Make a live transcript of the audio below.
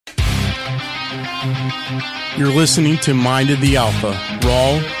You're listening to Mind of the Alpha,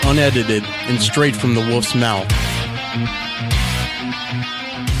 raw, unedited, and straight from the wolf's mouth.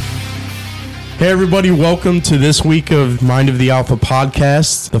 Hey everybody, welcome to this week of Mind of the Alpha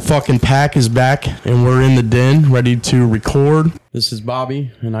podcast. The fucking pack is back and we're in the den ready to record. This is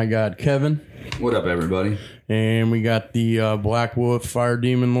Bobby and I got Kevin. What up, everybody? And we got the Black Wolf Fire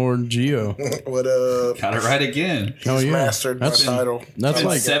Demon Lord Geo. What up? Got it right again. He's mastered my title. That's It's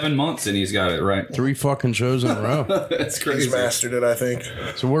like 7 months and he's got it right. 3 fucking shows in a row. That's crazy. He's mastered it, I think.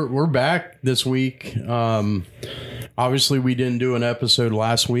 So we're back this week. Obviously, we didn't do an episode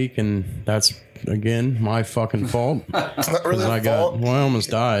last week, and that's, again, my fucking fault. It's not really a fault. Well, I almost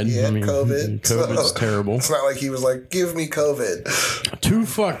died. He had COVID. COVID's terrible. It's not like he was like, give me COVID. 2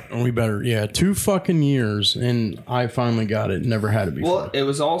 fucking years, and I finally got it. Never had it before. Well, it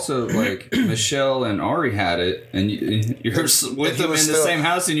was also like Michelle and Ari had it, and you're with them in the same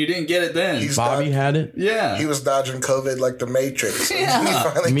house, and you didn't get it then. Bobby had it. Yeah. He was dodging COVID like the Matrix.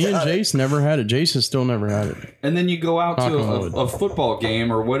 Yeah. Me and Jace never had it. Jace has still never had it. And then you go out to a football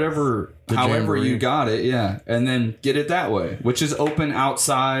game or whatever, however you got it, yeah, and then get it that way, which is open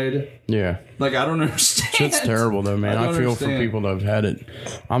outside. Yeah. Like, I don't understand. Shit's terrible, though, man. I feel for people that have had it.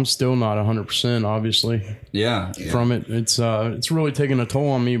 I'm still not 100%, obviously. Yeah. From it. It's really taking a toll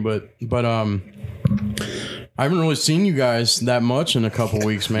on me, but I haven't really seen you guys that much in a couple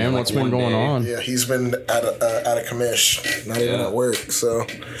weeks, man. What's been going on? Yeah, he's been out of commish, not even at work. So,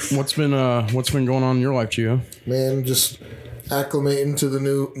 what's been going on in your life, Gio? Man, just acclimating to the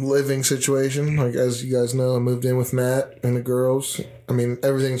new living situation. Like, as you guys know, I moved in with Nat and the girls. I mean,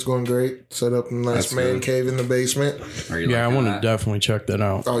 everything's going great. Set up a nice man cave in the basement. Yeah, I want to definitely check that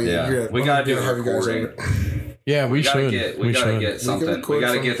out. Oh yeah. We gotta do a recording. Yeah, we should. We gotta get something. We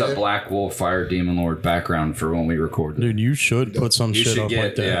gotta get the Black Wolf Fire Demon Lord background for when we record it. Dude, you should put some shit up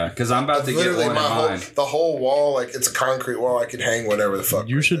like that. Yeah, because I'm about to get one in mine. The whole wall, like, it's a concrete wall. I could hang whatever the fuck.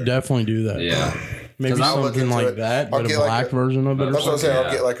 You should definitely do that. Yeah. Maybe something like that, but a black version of it. That's what I'm saying.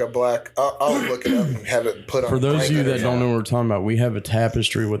 I'll get like a black. I'll look it up and have it put on. For those of you that don't know what we're talking about, we have a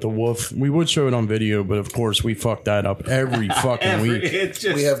tapestry with a wolf. We would show it on video, but of course we fuck that up every fucking week.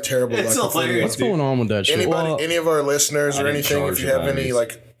 We have terrible. What's going on with that shit? Any of our listeners or anything, if you have any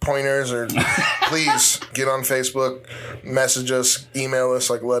like pointers or please get on Facebook, message us, email us,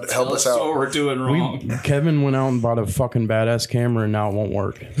 like help us out. What we're doing wrong. Kevin went out and bought a fucking badass camera and now it won't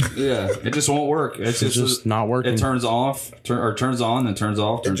work. Yeah, it just won't work. It's just not working. It turns off, or turns on, then turns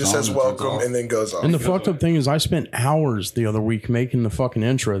off. It just says welcome and then goes off. And the fucked up thing is, I spent hours the other week making the fucking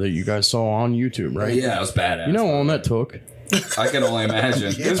intro that you guys saw on YouTube, right? Yeah, it was badass. You know how long that took? I can only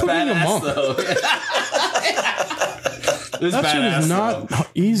imagine. It was badass though. That shit is not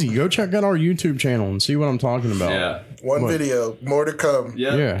easy. Go check out our YouTube channel and see what I'm talking about. Yeah. One video, more to come.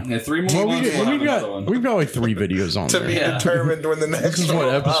 Yeah. 3 more. Well, we've got like 3 videos on to there. be determined when the next. This is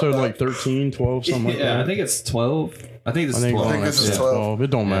what, episode like 13, 12, something like that. Yeah, I think it's 12. I think this is 12.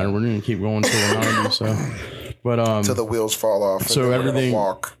 It don't matter. We're gonna keep going till 90. So. But till the wheels fall off. So everything,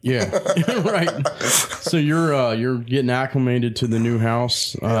 walk. Yeah, right. So you're getting acclimated to the new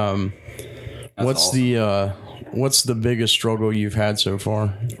house. What's awesome. What's the biggest struggle you've had so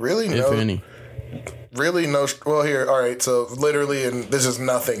far? Really, if any. Really, no. Well, here, all right. So literally, and this is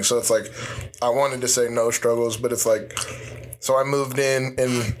nothing. So it's like, I wanted to say no struggles, but it's like, so I moved in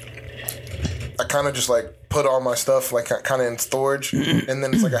and I kind of just like put all my stuff like kind of in storage, and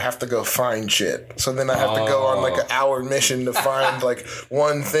then it's like I have to go find shit. So then I have to go on like an hour mission to find like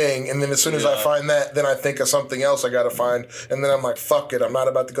one thing, and then as soon as I find that, then I think of something else I got to find, and then I'm like, fuck it, I'm not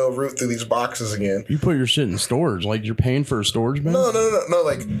about to go root through these boxes again. You put your shit in storage, like you're paying for a storage bin? No.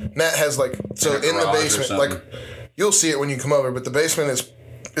 Like Nat has like, so in the basement, like you'll see it when you come over, but the basement is.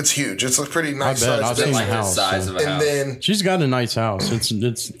 It's huge. It's a pretty nice size. I've seen the house. Size of a house. Then she's got a nice house. It's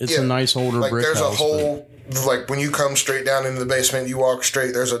a nice older like brick there's house. There's a whole like when you come straight down into the basement, you walk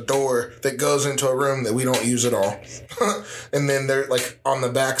straight. There's a door that goes into a room that we don't use at all. And then they're like on the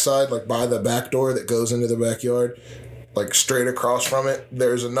back side, like by the back door that goes into the backyard, like straight across from it,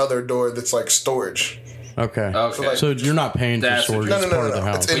 there's another door that's like storage. Okay. So you're not paying for storage. It's part of the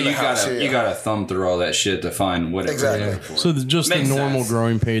house. But you gotta thumb through all that shit to find what it's exactly. So just the normal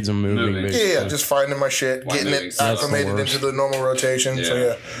growing pains and moving. Yeah, just finding my shit, getting it acclimated into the normal rotation. Yeah. So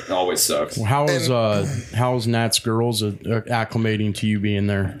it always sucks. Well, how's Nat's girls acclimating to you being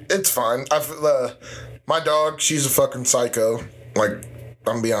there? It's fine. My dog, she's a fucking psycho. Like, I'm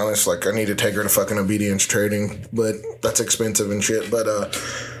gonna be honest, like I need to take her to fucking obedience training, but that's expensive and shit. But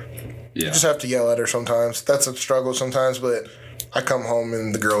you just have to yell at her sometimes. That's a struggle sometimes, but I come home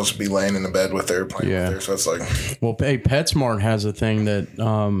and the girls be laying in the bed with her, playing with her. So it's like, well, hey, PetSmart has a thing that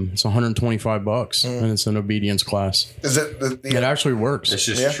it's $125 and it's an obedience class. Is it? It actually works. It's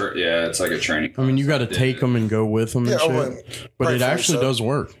just it's like a training class. I mean, you got to take them and go with them and shit, but it actually does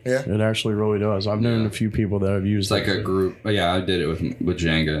work. Yeah, it actually really does. I've known a few people that have used. It's like a group. Yeah, I did it with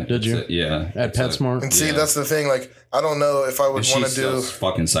Jenga. Did you? At PetSmart. And see, that's the thing. Like, I don't know if I would want to do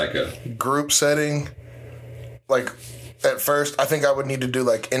fucking psycho group setting. Like, at first, I think I would need to do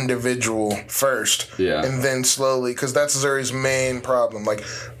like individual first, and then slowly, because that's Zuri's main problem. Like,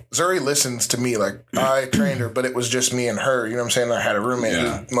 Zuri listens to me. Like, I trained her, but it was just me and her. You know what I'm saying? I had a roommate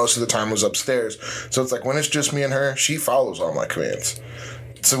who most of the time was upstairs. So it's like when it's just me and her, she follows all my commands.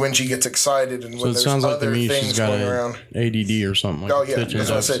 So when she gets excited and when there's other things going around, ADD or something. Like that's what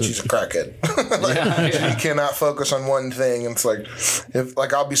I said. She's a crackhead. She cannot focus on one thing. And it's like, if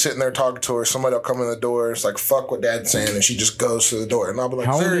like I'll be sitting there talking to her, somebody will come in the door. It's like, fuck what Dad's saying, and she just goes to the door, and I'll be like,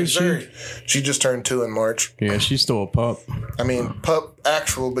 Zuri. She just turned 2 in March. Yeah, she's still a pup. I mean, pup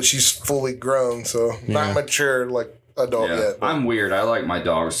actual, but she's fully grown, so not mature like adult yet. But I'm weird. I like my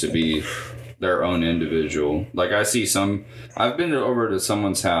dogs to be their own individual. Like, I see I've been over to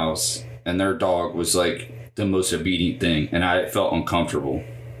someone's house and their dog was like the most obedient thing, and I felt uncomfortable.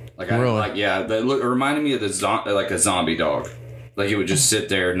 Like, it reminded me of like a zombie dog. Like, it would just sit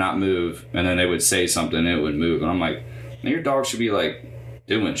there, not move, and then they would say something and it would move, and I'm like, man, your dog should be like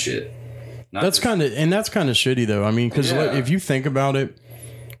doing shit. That's kind of shitty though. I mean, because if you think about it,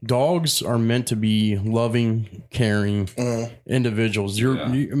 dogs are meant to be loving, caring individuals. You're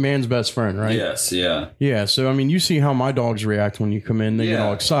a man's best friend, right? Yes, yeah. Yeah, so, I mean, you see how my dogs react when you come in. They get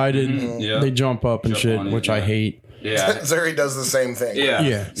all excited. They jump up and shit, which I hate. Yeah. Zuri does the same thing.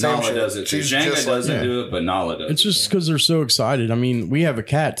 Yeah. Nala does it too. Jenga doesn't do it, but Nala does. It's just because they're so excited. I mean, we have a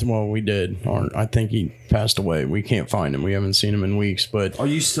cat. Well, we did. Or I think he passed away. We can't find him. We haven't seen him in weeks. But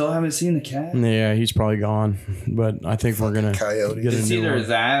you still haven't seen the cat? Yeah, he's probably gone. But I think we're gonna coyote. Get it's either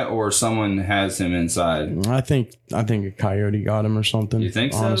that or someone has him inside. I think a coyote got him or something. You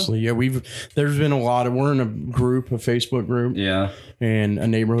think so? Honestly, yeah. There's been a lot of. We're in a Facebook group. Yeah. And a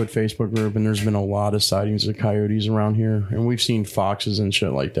neighborhood Facebook group, and there's been a lot of sightings of coyotes around here, and we've seen foxes and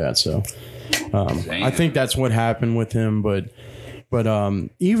shit like that. So, I think that's what happened with him. But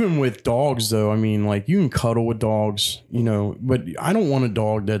even with dogs, though, I mean, like, you can cuddle with dogs, you know, but I don't want a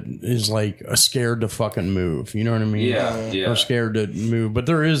dog that is like scared to fucking move. You know what I mean? Yeah. Or scared to move. But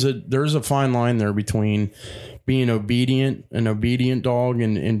there is a fine line there between being an obedient dog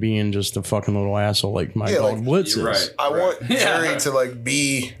and being just a fucking little asshole like my dog Blitz is. Right. I want Zuri to like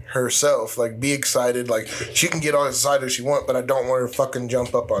be herself, like be excited, like she can get all excited as she wants, but I don't want her to fucking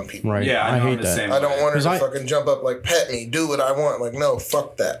jump up on people. Right. Yeah, I hate that. I don't want her to fucking jump up, like pet me, do what I want. Like, no,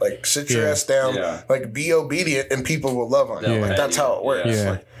 fuck that. Like, sit your ass down, like be obedient, and people will love on you. Like, that's how it works.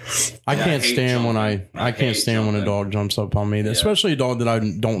 Yeah. Like, I can't stand when I can't stand when a dog jumps up on me, especially a dog that I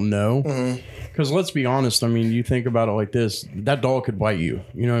don't know. Because let's be honest, I mean, you think about it like this: that dog could bite you.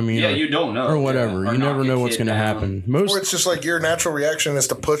 You know what I mean? Yeah, you don't know, or whatever. Or you never know what's going to happen. Or it's just like your natural reaction is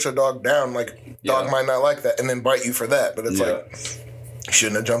to push a dog down. Like, dog might not like that, and then bite you for that. But it's like, you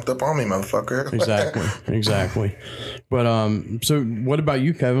shouldn't have jumped up on me, motherfucker. Exactly. But so what about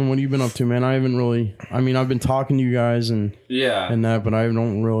you, Kevin? What have you been up to, man? I've been talking to you guys and that, but I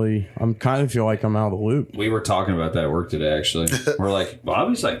don't really. I'm kind of feel like I'm out of the loop. We were talking about that at work today, actually. We're like,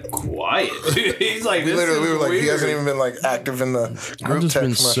 Bobby's like quiet. He's like, we were like, he hasn't even been like active in the group. I've just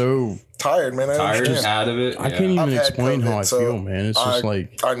been so tired, man. Tired, out of it. I can't even explain how I feel, man. It's just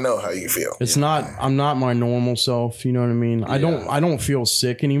like, I know how you feel. It's not. I'm not my normal self. You know what I mean? I don't feel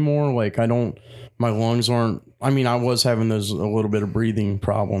sick anymore. Like, my lungs aren't. I mean, I was having a little bit of breathing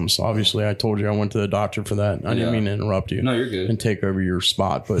problems. Obviously, I told you I went to the doctor for that. I didn't mean to interrupt you. No, you're good. And take over your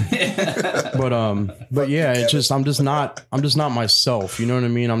spot, but but yeah, it's just I'm just not myself. You know what I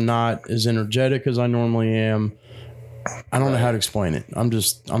mean? I'm not as energetic as I normally am. I don't know how to explain it. I'm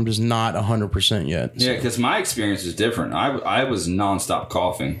just not 100% yet. So. Yeah, because my experience is different. I was nonstop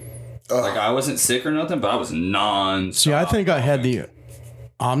coughing. Like, I wasn't sick or nothing, but I was nonstop. See, I think I had the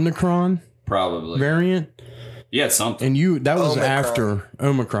Omicron variant. Yeah, something. And that was after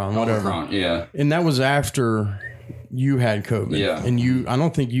Omicron, whatever. Yeah. And that was after you had COVID. Yeah. And I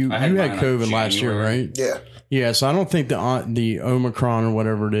don't think you had COVID last year, right? Yeah. Yeah, so I don't think the Omicron or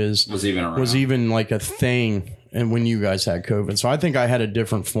whatever it is was even around. Was even like a thing. And when you guys had COVID, so I think I had a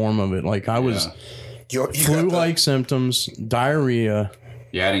different form of it. Like, I was flu-like symptoms, diarrhea.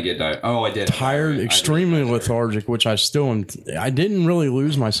 Yeah, I didn't get diarrhea. Oh, I did. Tired, extremely lethargic, which I still am. I didn't really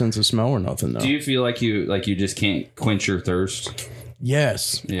lose my sense of smell or nothing, though. Do you feel like you just can't quench your thirst?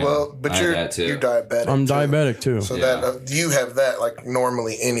 Yes. Yeah, Well, but you're diabetic. I'm diabetic too. So that you have that like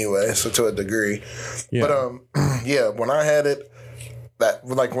normally anyway, so to a degree. Yeah. But yeah, when I had it, that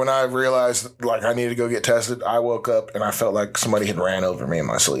like when I realized like I needed to go get tested, I woke up and I felt like somebody had ran over me in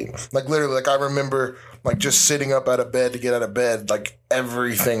my sleep. Like literally, like I remember like just sitting up out of bed to get out of bed, like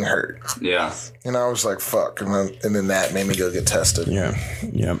everything hurt. Yeah. And I was like, fuck. And then that made me go get tested. Yeah.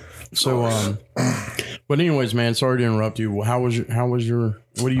 Yeah. So, but anyways, man, sorry to interrupt you. How was your,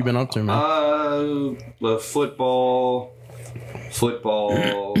 what have you been up to, man? Well, football,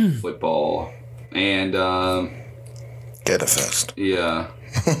 and, Get a fest. yeah.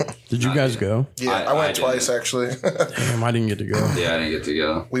 Did you guys go? Yeah, I went twice actually. Damn, I didn't get to go. Yeah, I didn't get to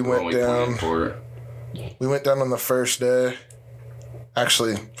go. We went down. We went down on the first day.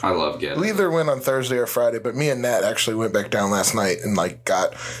 Actually, I love getting. We either went on Thursday or Friday, but me and Nat actually went back down last night and like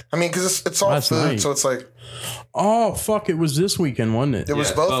got. I mean, because it's all Last food, night. so it's like Oh, fuck, it was this weekend, wasn't it? it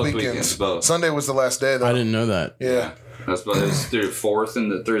was both weekends. Both. Sunday was the last day though. I didn't know that. Yeah. That's but it was through the 4th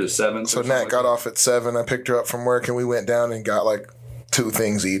and through the 7th. So Nat got off at 7. I picked her up from work and we went down and got like 2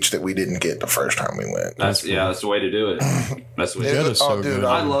 things each that we didn't get the first time we went. That's the way to do it. That's the way. Geta's so dude, good.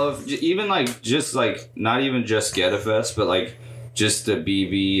 I love even like just like not even just Geta Fest, but like just the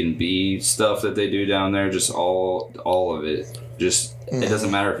BB and B stuff that they do down there. Just all of it. Just it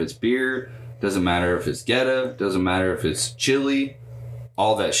doesn't matter if it's beer, doesn't matter if it's Geta, doesn't matter if it's chili.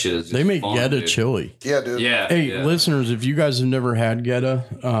 All that shit is. They make fun, Geta dude. chili. Yeah, dude. Yeah. Hey, yeah. listeners, if you guys have never had Geta,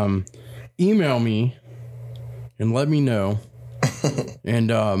 email me and let me know. And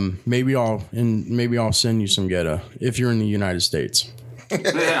maybe I'll send you some Geta if you're in the United States.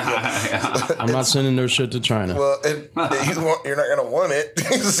 I'm not sending no shit to China. Well, you're not gonna want it.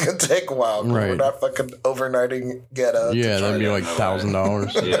 It's gonna take a while. Right. We're not fucking overnighting Geta. Yeah, that'd be like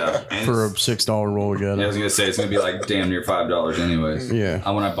 $1,000 Yeah. And for a $6 roll of I was Geta. gonna say it's gonna be like damn near $5 anyways. Yeah.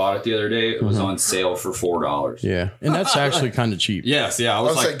 When I bought it the other day, it was on sale for $4. Yeah, and that's actually kind of cheap. Yes, yeah. I I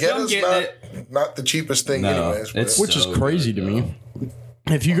was was like, like, Geta's it. not the cheapest thing, No, anyways. it's- Which is so crazy good, to me.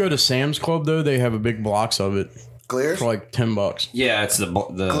 If you go to Sam's Club though, they have a big box of it Glears? for like $10. Yeah, it's the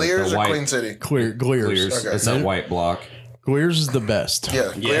Glears the or white Queen City? Glears. Glears. Okay. It's that white block. Glears is the best.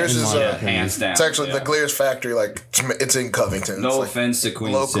 Yeah, Glears is hands down. it's actually yeah. the Glears factory. Like it's in Covington. No It's like offense to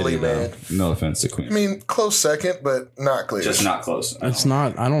Queen locally City, though. made. No offense to Queen. I mean, close second, but not Glears. just not close. It's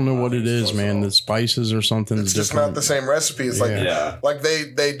not. I don't know what it is, man. The spices or something It's just different. not the same recipe. It's like Yeah. like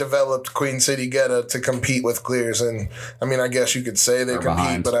they developed Queen City Geta to compete with Glears, and I mean, I guess you could say they compete,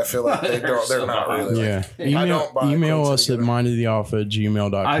 behind. but I feel like they don't. They're so not behind. really. Yeah. I don't buy Email Queen us City at Geta.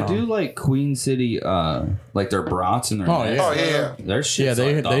 mindofthealpha@gmail.com. I do like Queen City, like their brats and their Oh, necks. yeah. Oh yeah. Their shit's Yeah,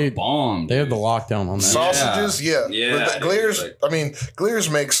 like the bomb. They have the dude. lockdown on that. Sausages, yeah. Yeah, But the dude, Glears, like- I mean, Glears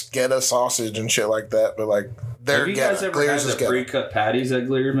makes Geta sausage and shit like that, but like they're Have you guys Geta. ever Glears had is the Geta. pre-cut patties that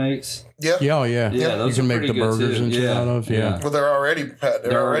Glear makes? Yeah. Yeah, oh, yeah. Yeah, those you can are make pretty the good, burgers too. and shit Yeah. out of. Yeah. Well, they're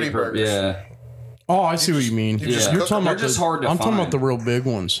already burgers. Yeah. Oh, I see what you mean. just You're cook talking them. about They're just the, hard to I'm talking about find. the real big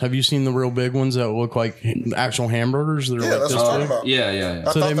ones. Have you seen the real big ones that look like actual hamburgers? They're Yeah, like that's this what I'm talking big. about. Yeah.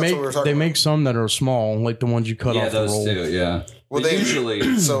 I So thought they that's make what we were talking they about. make some that are small, like the ones you cut Yeah, off the those roll. too, yeah. Well, But they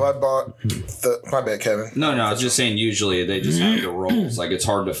usually... So I bought my bad, Kevin. No, I was just saying usually they just have the rolls. Like, it's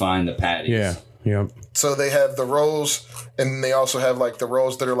hard to find the patties. Yeah, yeah. So they have the rolls, and they also have like the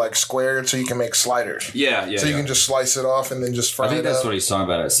rolls that are like squared, so you can make sliders. Yeah. So you can just slice it off and then just fry I think it that's up. what he's talking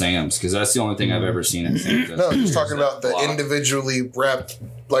about at Sam's, because that's the only thing I've ever seen at Sam's. No, he's talking about the block. individually wrapped,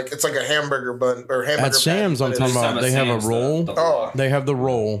 like it's like a hamburger bun or hamburger. At Sam's, patty, I'm but talking it's- about they have a Sam's, roll. the Oh. block. They have the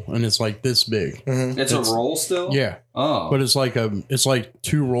roll, and it's like this big. It's a roll still? Yeah. Oh. But it's like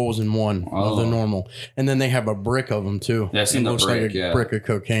 2 rolls in one of the Oh. normal, and then they have a brick of them too. Yeah, I've seen It the looks brick, like a yeah. brick of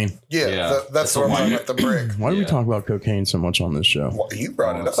cocaine. Yeah, Yeah. that's what I'm talking about. The brick. Why do we Yeah. talk about cocaine so much on this show? Well, you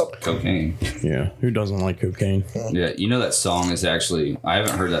brought it up. Cocaine. Yeah, who doesn't like cocaine? Yeah, you know that song is actually... I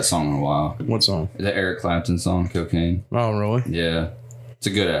haven't heard that song in a while. What song? The Eric Clapton song, Cocaine. Oh, really? Yeah. It's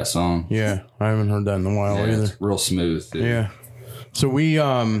a good-ass song. Yeah, I haven't heard that in a while Yeah, either. it's real smooth, dude. Yeah. So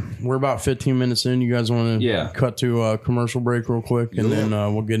we're about 15 minutes in. You guys want to cut to a commercial break real quick, and then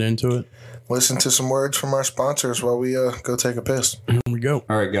we'll get into it. Listen to some words from our sponsors while we go take a piss. Here we go.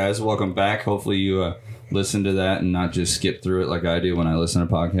 All right, guys, welcome back. Hopefully you listen to that and not just skip through it like I do when I listen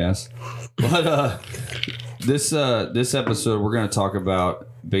to podcasts. But this episode, we're going to talk about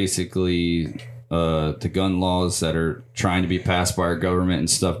basically the gun laws that are trying to be passed by our government and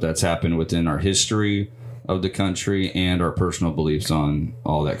stuff that's happened within our history of the country and our personal beliefs on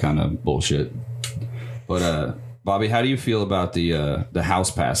all that kind of bullshit. But Bobby, how do you feel about the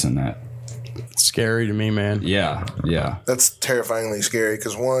House passing that? It's scary to me, man. Yeah. That's terrifyingly scary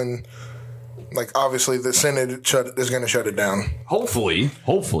because one, Like, obviously, the Senate is going to shut it down. Hopefully.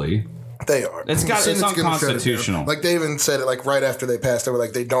 They are. It's unconstitutional. Like, they even said it, like, right after they passed, they were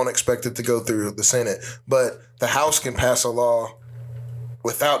like, they don't expect it to go through the Senate. But the House can pass a law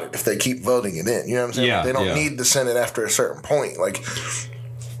without it if they keep voting it in. You know what I'm saying? Yeah, they don't need the Senate after a certain point. Like,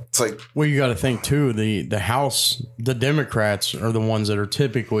 it's like... Well, you got to think, too, the House, the Democrats are the ones that are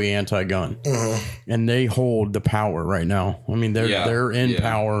typically anti-gun. Mm-hmm. And they hold the power right now. I mean, they're in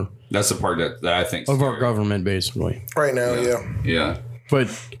power. That's the part that I think of our government, basically. Right now, Yeah. But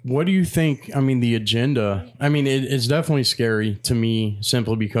what do you think? I mean, the agenda, I mean, it's definitely scary to me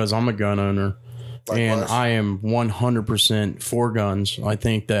simply because I'm a gun owner. Likewise. And I am 100% for guns. I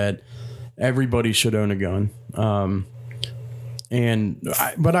think that everybody should own a gun.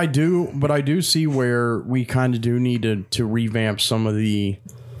 But I do see where we kind of do need to revamp some of the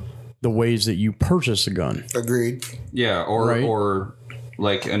ways that you purchase a gun. Agreed. Yeah, or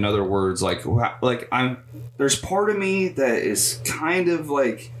like, in other words, like there's part of me that is kind of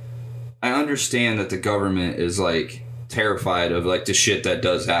like, I understand that the government is like terrified of like the shit that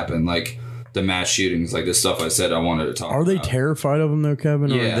does happen, like the mass shootings, like the stuff I said I wanted to talk about. Are they terrified of them though, Kevin?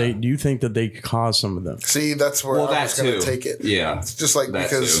 Yeah. Or do you think that they could cause some of them? See, that's where I was going to take it. Yeah. It's just like that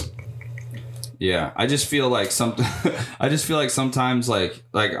because... Too. Yeah, I just feel like sometimes like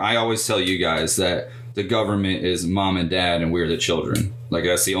I always tell you guys that the government is mom and dad and we're the children. Like,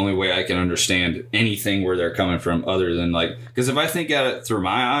 that's the only way I can understand anything where they're coming from, other than like, because if I think at it through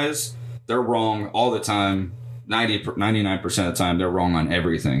my eyes, they're wrong all the time. 99% of the time, they're wrong on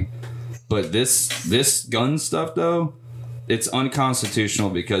everything. But this gun stuff, though, it's unconstitutional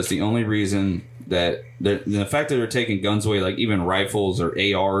because the only reason that the fact that they're taking guns away, like even rifles or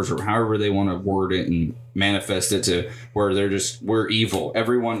ARs or however they want to word it and manifest it to where we're evil.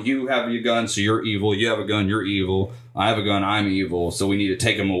 Everyone, you have a gun, so you're evil. You have a gun, you're evil. I have a gun, I'm evil. So we need to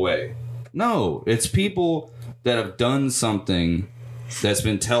take them away. No, it's people that have done something that's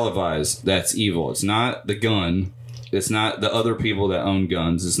been televised that's evil. It's not the gun. It's not the other people that own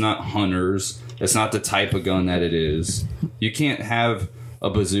guns. It's not hunters. It's not the type of gun that it is. You can't have a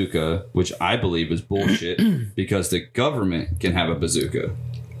bazooka, which I believe is bullshit, because the government can have a bazooka.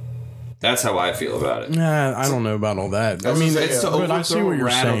 That's how I feel about it. Nah, I don't know about all that. I mean, it's to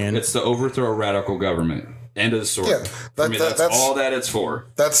overthrow a radical government. End of the story. Yeah, that's all that it's for.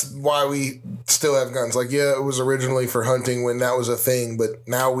 That's why we still have guns. Like, yeah, it was originally for hunting when that was a thing, but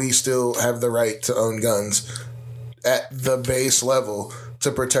now we still have the right to own guns at the base level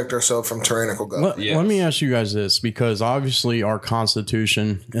to protect ourselves from tyrannical government. Let me ask you guys this, because obviously our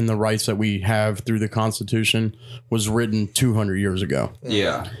Constitution and the rights that we have through the Constitution was written 200 years ago.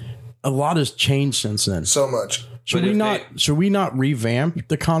 Yeah. A lot has changed since then. So much. Should we not revamp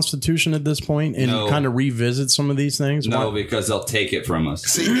the Constitution at this point and kind of revisit some of these things? No, because they'll take it from us.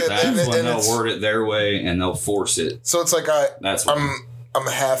 See, that's when they'll word it their way and they'll force it. So it's like I'm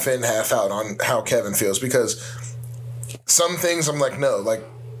half in, half out on how Kevin feels, because some things I'm like, no, like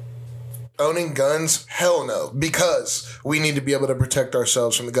owning guns, hell no, because we need to be able to protect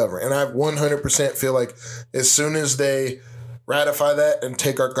ourselves from the government. And I 100% feel like as soon as they ratify that and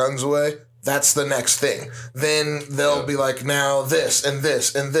take our guns away, that's the next thing. Then they'll be like, now this and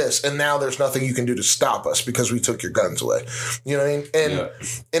this and this, and now there's nothing you can do to stop us because we took your guns away. You know what I mean?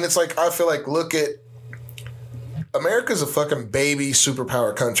 And it's like, I feel like, look at America's a fucking baby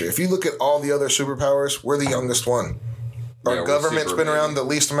superpower country. If you look at all the other superpowers, we're the youngest one. Our government's been around the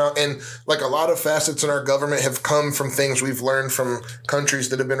least amount, and like a lot of facets in our government have come from things we've learned from countries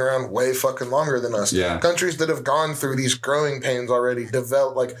that have been around way fucking longer than us. Yeah. Countries that have gone through these growing pains already,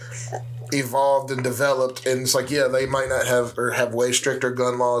 evolved and developed, and it's like, yeah, they might not have way stricter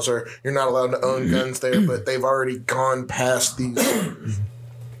gun laws, or you're not allowed to own guns there, but they've already gone past these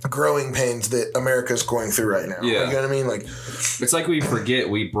growing pains that America's going through right now. Yeah. You know what I mean? Like, it's like we forget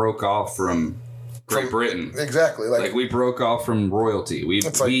we broke off from Great Britain. Exactly. Like we broke off from royalty.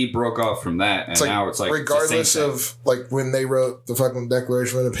 We broke off from that, and now it's like regardless of like when they wrote the fucking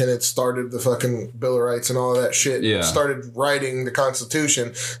Declaration of Independence, started the fucking Bill of Rights and all of that shit, started writing the Constitution.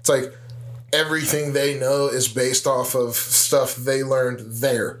 It's like everything they know is based off of stuff they learned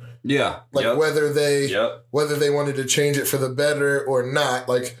there. Yeah. Like whether they wanted to change it for the better or not,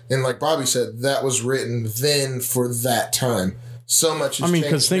 like, and like Bobby said, that was written then for that time. So much has changed.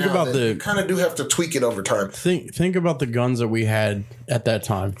 Because think about you kind of do have to tweak it over time. Think about the guns that we had at that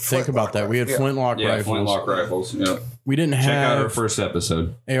time. Think about that. We had flintlock rifles. Flintlock rifles. Yeah. We didn't have Check out our first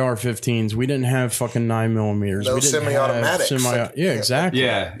episode. AR-15s. We didn't have fucking 9mm. No we didn't semi-automatics. Yeah, exactly.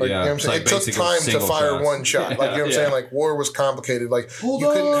 Yeah, Like, yeah. you know what I'm saying? It took time to fire one shot. Like, you know what I'm saying? Like, war was complicated. Like, you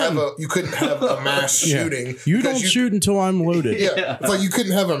couldn't have a mass shooting. You don't shoot until I'm loaded. Yeah. It's like you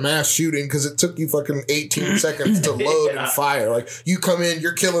couldn't have a mass shooting because it took you fucking 18 seconds to load and fire. Like, you come in,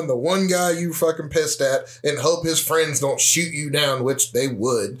 you're killing the one guy you fucking pissed at and hope his friends don't shoot you down, which they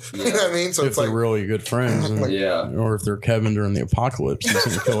would. You know what I mean? So If it's they're like, really good friends. And, or if they're Kevin during the apocalypse, he's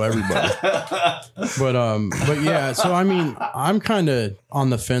going to kill everybody. But yeah, so I mean, I'm kind of on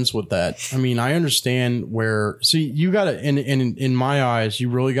the fence with that. I mean, I understand where, see, you got to, in my eyes, you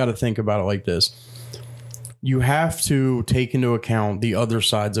really got to think about it like this. You have to take into account the other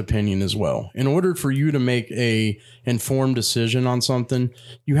side's opinion as well. In order for you to make a informed decision on something,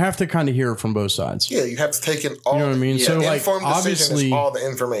 you have to kind of hear it from both sides. yeah, you have to take in all. You know what I mean? Yeah, So, like, informed decision obviously, is all the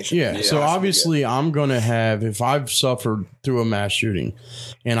information. Yeah. So obviously, I'm going to have, if I've suffered through a mass shooting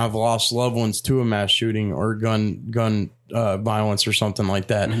and I've lost loved ones to a mass shooting or gun violence or something like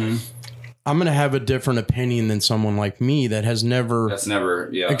that, I'm going to have a different opinion than someone like me that has never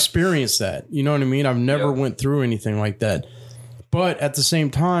experienced that. You know what I mean? I've never went through anything like that. But at the same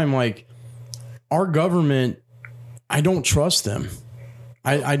time, like, our government, I don't trust them.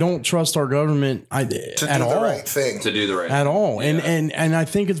 I don't trust our government at all. Right thing. To do the right at thing. all. Yeah. And I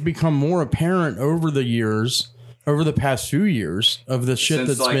think it's become more apparent over the past few years of the shit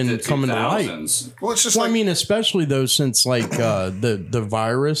Since, that's been coming to light. Well, it's just I mean, especially though, since like the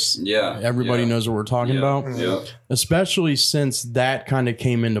virus, everybody knows what we're talking about. Yeah. Especially since that kind of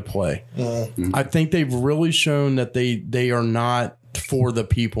came into play. I think they've really shown that they are not for the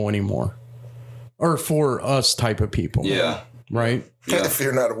people anymore, or for us type of people. Yeah. Right. Yeah. If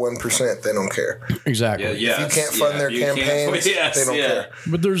you're not a 1%, they don't care. Exactly. Yeah, If you can't fund their campaigns, they don't care.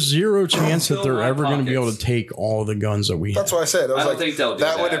 But there's zero chance that they're ever going to be able to take all the guns that we have. That's what I said. I don't think they'll do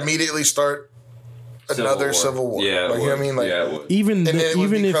that. Would immediately start another civil war. Yeah, like, you know what I mean? Like, it would. Even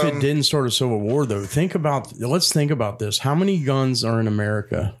if become- it didn't start a civil war, though, let's think about this. How many guns are in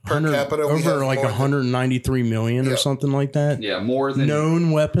America? Per capita, we have over like more than- 193 million or something like that. Yeah, more than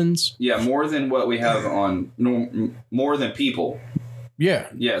known weapons. Yeah, more than what we have on more than people. Yeah.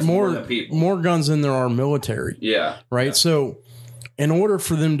 Yes, more than people. More guns than there are military. Yeah. Right. Yeah. So in order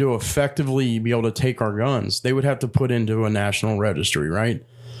for them to effectively be able to take our guns, they would have to put into a national registry, right?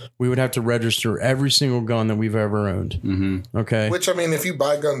 We would have to register every single gun that we've ever owned. Mm-hmm. Okay. Which, I mean, if you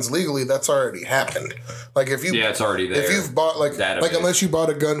buy guns legally, that's already happened. Like, if you, it's already there. If you've bought like unless you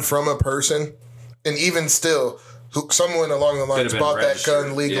bought a gun from a person, and even still, someone along the lines bought that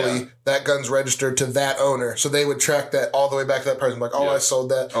gun legally, that gun's registered to that owner, so they would track that all the way back to that person. Like, I sold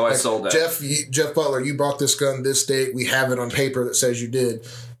that. I sold that. Jeff Butler, you bought this gun this date. We have it on paper that says you did.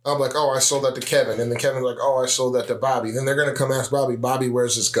 I'm like, I sold that to Kevin. And then Kevin's like, I sold that to Bobby. Then they're going to come ask Bobby,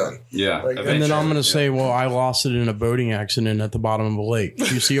 where's this gun? Yeah. Like, and then I'm going to say, well, I lost it in a boating accident at the bottom of a lake.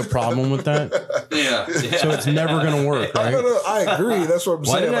 Do you see a problem with that? Yeah. So it's never going to work, right? I don't know. I agree. That's what I'm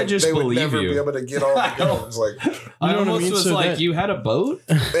saying. Why did I just they would believe never you? be able to get all the guns. Like, I know what I almost mean? was So like, that- you had a boat?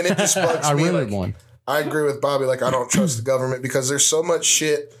 and it just bugs I me. rented Like, one. I agree with Bobby. Like, I don't trust the government because there's so much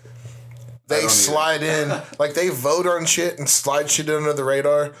shit they slide in. Like, they vote on shit and slide shit under the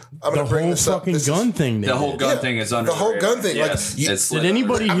radar. I'm going to bring this up. The whole fucking gun thing. The whole gun thing is under the whole gun thing. Yes, Like, Did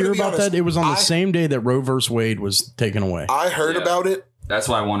anybody I'm hear gonna be about honest, that? It was on the same day that Roe vs. Wade was taken away. I heard about it That's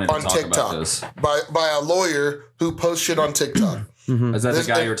why I wanted to on talk TikTok about this. by a lawyer who posts shit on TikTok. Is that the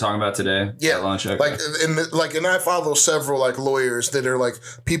guy you were talking about today? Yeah, At lunch? Okay. and I follow several like lawyers that are like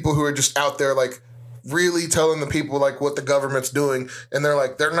people who are just out there like really telling the people like what the government's doing, and they're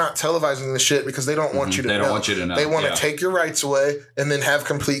not televising the shit because they don't want you to know. They don't want you to know. They want to take your rights away and then have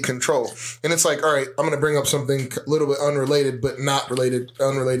complete control. And it's like, all right, I'm going to bring up something a little bit unrelated, but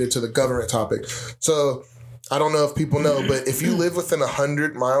unrelated to the government topic. So I don't know if people know, but if you live within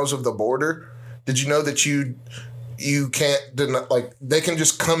 100 miles of the border, did you know that you can't deny, like they can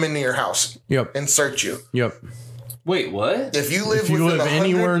just come into your house and search you? Yep. Wait, what? If you live within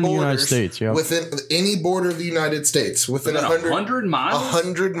anywhere in the United borders, States, within any border of the United States, within 100 miles?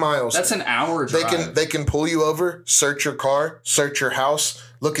 100 miles. That's an hour drive. They can pull you over, search your car, search your house,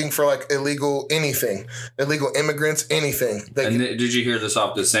 looking for like illegal immigrants, anything. Did you hear this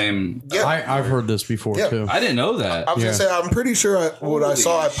off the same? Yeah, I've heard this before too. I didn't know that. I was gonna say I'm pretty sure I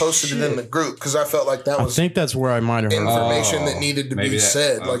posted it in the group because I felt like that was. I think that's where I might have heard information that needed to be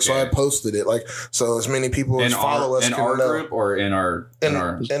said. Like, so I posted it. Like, so as many people as follow us in can our know. group or in our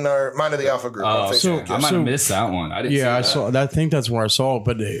Mind of the Alpha group. Oh, so I might have missed that one. I didn't. Yeah, I see saw. I think that's where I saw it.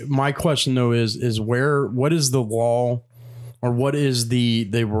 But my question though is what is the law, or what is the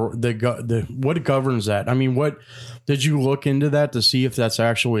what governs that? I mean, what Did you look into that to see if that's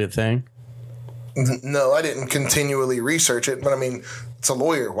actually a thing? No, I didn't continually research it, but I mean, it's a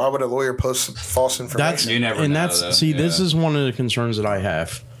lawyer. Why would a lawyer post false information? You never know, though. See, Yeah. this is one of the concerns that I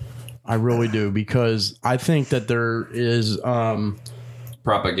have. I really do, because I think that there is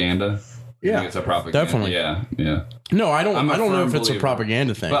propaganda. Yeah, I think it's a propaganda. definitely. Yeah. No, I don't I'm a know firm if it's a believer.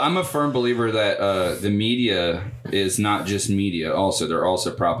 propaganda thing. But I'm a firm believer that the media is not just media. Also, they're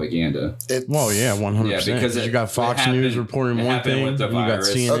also propaganda. Well, yeah, 100%. Yeah, because you got Fox News reporting it one happened thing, with the you got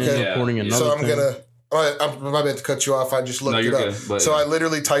virus. CNN Okay. reporting Yeah. another So I'm thing. gonna. I'm about to cut you off. I just looked it you're up. good, but so yeah. I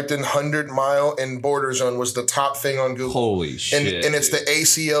literally typed in 100-mile and border zone was the top thing on Google. Holy shit! And it's dude. the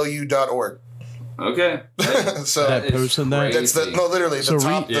ACLU.org. Okay. So That is posted that? that's the literally So the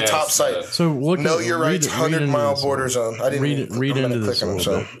top read- the top Yes, site. So look Know at your rights, 100-mile border zone. I didn't read I'm gonna into this click a on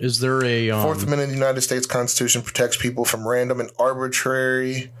little them, bit. Is there a Fourth Amendment of the United States Constitution protects people from random and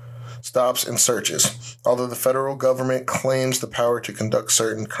arbitrary stops and searches. Although the federal government claims the power to conduct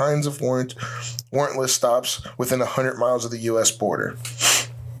certain kinds of warrantless stops within 100 miles of the U.S. border.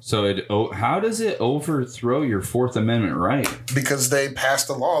 So how does it overthrow your Fourth Amendment right? Because they passed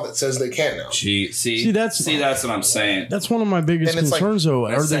a law that says they can now. See, that's what I'm saying. That's one of my biggest And it's concerns, though.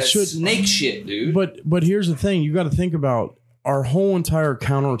 That's Or they that should. snake shit, dude. But here's the thing: you got to think about our whole entire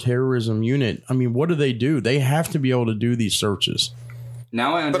counterterrorism unit. I mean, what do? They have to be able to do these searches.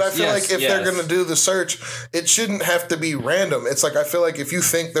 Now I understand. But I feel like if they're going to do the search, it shouldn't have to be random. It's like I feel like if you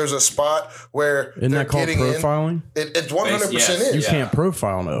think there's a spot where Isn't they're that called getting profiling? in, it's 100% Yes. is. You Yeah. can't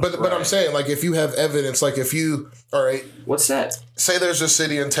profile, no. But I'm saying, like, if you have evidence, like if you, all right, what's that? say there's a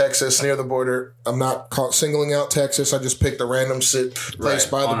city in Texas near the border. I'm not singling out Texas. I just picked a random place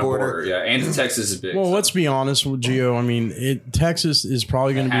by on the a border. Yeah, and Texas is big. Well, so. let's be honest with Gio. I mean, Texas is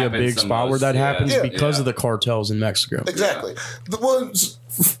probably going to be a happens big the spot where most, that yeah. happens Yeah. because Yeah. of the cartels in Mexico. Exactly. The ones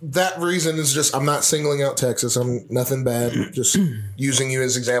that reason is just I'm not singling out Texas. I'm nothing bad. Just using you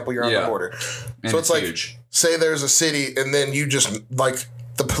as example. You're on the border. And So it's like huge. say there's a city and then you just like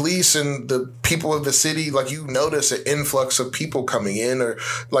the police and the people of the city, like you notice an influx of people coming in, or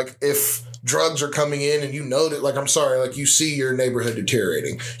like if drugs are coming in and you notice, like, I'm sorry, like you see your neighborhood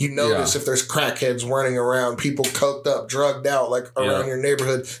deteriorating. You notice if there's crackheads running around, people coked up, drugged out, like around your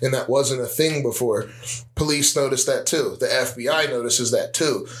neighborhood, and that wasn't a thing before. Police notice that too. The FBI notices that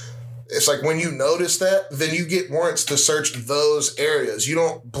too. It's like when you notice that, then you get warrants to search those areas. You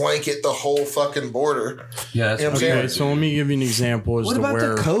don't blanket the whole fucking border. Yeah, that's You know what I'm saying? Okay, so let me give you an example as What to about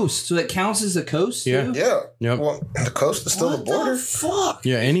where. the coast? So that counts as the coast? Yeah. Too? Yeah. Yep. Well, the coast is still the border. Fuck.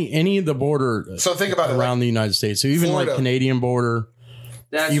 Yeah, any of the border So think about it. around Like, the United States. So even Florida. like Canadian border,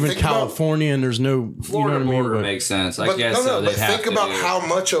 even think about- California, and there's no Florida you know what I mean? border But- makes sense. I but guess no, so. but They'd have think to about do- how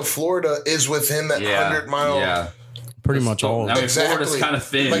much of Florida is within that 100-mile. Yeah. pretty much all of I it. mean, Exactly. Florida's kind of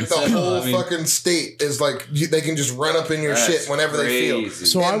thin. Like the so, whole I mean, fucking state is like they can just run up in your that's shit whenever they feel. crazy.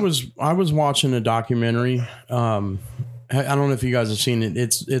 So I was watching a documentary. I don't know if you guys have seen it.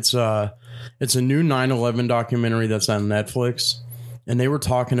 It's a new 9/11 documentary that's on Netflix, and they were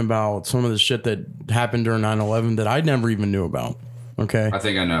talking about some of the shit that happened during 9/11 that I never even knew about. Okay. I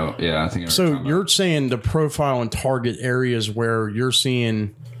think I know. Yeah, I think I know what So you're talking you're saying to profile and target areas where you're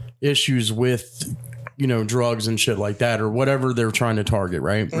seeing issues with, drugs and shit like that, or whatever they're trying to target,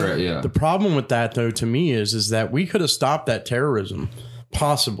 right? about. Right, yeah. The problem with that, though, to me is that we could have stopped that terrorism,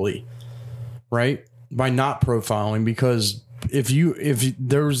 possibly, right, by not profiling. Because if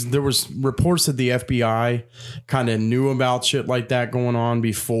there was reports that the FBI kind of knew about shit like that going on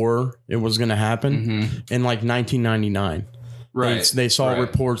before it was going to happen in like 1999. Right. They saw right.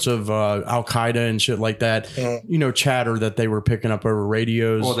 reports of Al Qaeda and shit like that. Chatter that they were picking up over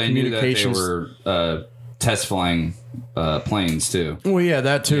radios. Well, they knew that they communications. were test flying planes too. Well, yeah,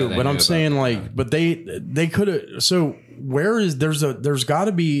 that too. they But knew I'm about saying that. but they could have. So where is there's got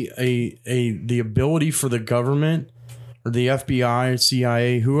to be the ability for the government or the FBI,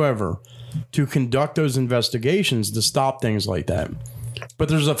 CIA, whoever, to conduct those investigations to stop things like that. But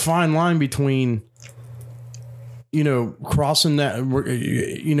there's a fine line between, crossing that,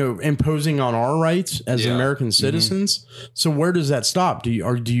 imposing on our rights as American citizens. So where does that stop? Do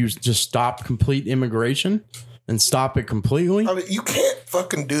you just stop complete immigration and stop it completely? I mean, you can't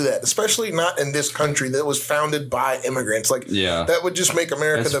fucking do that, especially not in this country that was founded by immigrants. Like, that would just make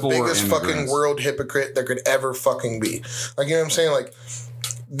America That's the for biggest fucking immigrants. world hypocrite there could ever fucking be. Like, you know what I'm saying? Like,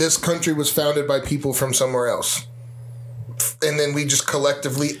 this country was founded by people from somewhere else. And then we just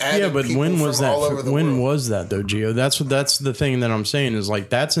collectively added but people when was from that? all over the When world. was that though, Gio? That's the thing that I'm saying is like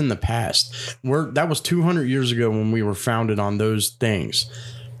that's in the past. That was 200 years ago when we were founded on those things.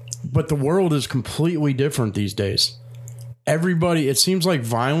 But the world is completely different these days. Everybody, it seems like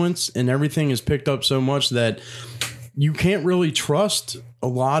violence and everything is picked up so much that you can't really trust a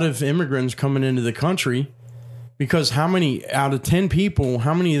lot of immigrants coming into the country because how many out of 10 people,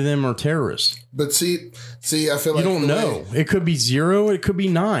 how many of them are terrorists? But see, I feel like you don't know. It could be 0. It could be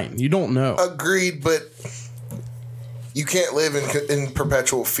 9. You don't know. Agreed, but you can't live in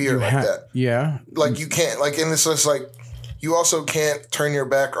perpetual fear like that. Yeah. Like you can't. Like, and it's just like you also can't turn your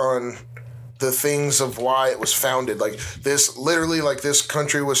back on the things of why it was founded. Like this, literally, like this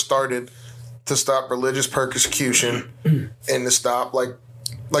country was started to stop religious persecution and to stop like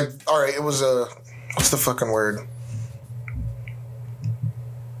all right, it was what's the fucking word?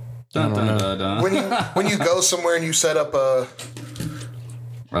 Dun, dun, dun, dun. When you go somewhere and you set up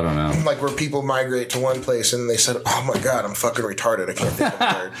I don't know. like where people migrate to one place and they said, "Oh my god, I'm fucking retarded. I can't think of the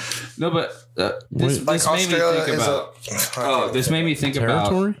word." No, but this made me think about. This made me think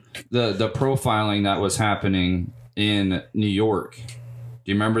about the profiling that was happening in New York.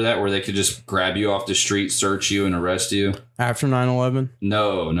 Do you remember that, where they could just grab you off the street, search you, and arrest you after 9/11?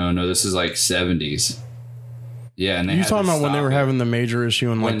 No. This is like 70s. Yeah, and you talking about when they were having the major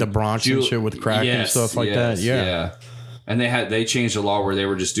issue and like the Bronx and shit with crack and stuff like that? Yeah. And they changed the law where they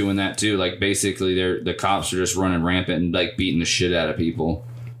were just doing that too. Like basically, the cops are just running rampant and like beating the shit out of people.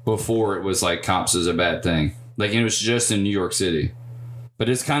 Before it was like cops is a bad thing. Like it was just in New York City, but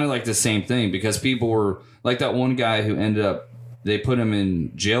it's kind of like the same thing because people were like that one guy who ended up. They put him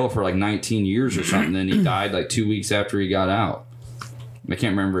in jail for like 19 years or something. Then he died like 2 weeks after he got out. I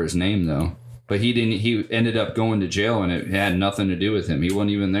can't remember his name though. But he didn't. He ended up going to jail, and it had nothing to do with him. He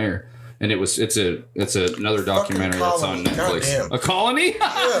wasn't even there. And it's another documentary that's on Netflix. Goddamn. A colony?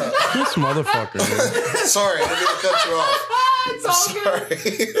 Yeah. This motherfucker. Dude. Sorry, I didn't cut you off. It's all good.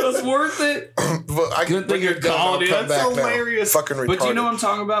 It was worth it. But I Good thing you're colony. That's hilarious. Fucking retarded. But do you know what I'm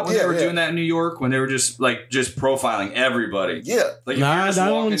talking about? When they were doing that in New York, when they were just profiling everybody. Yeah. Like I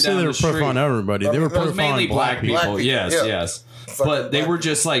don't say they were profiling everybody. They were profiling mainly black people. Yes. But they were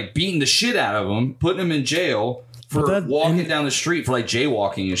just like beating the shit out of them, putting them in jail for walking down the street for like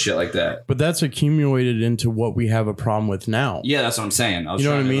jaywalking and shit like that. But that's accumulated into what we have a problem with now. Yeah, that's what I'm saying. You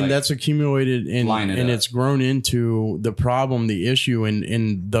know what I mean? That's accumulated and it's grown into the problem, the issue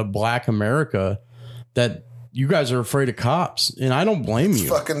in the black America that you guys are afraid of cops. And I don't blame you. It's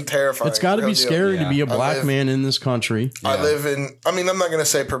fucking terrifying. It's got to be scary to be a black man in this country. I live in, I'm not going to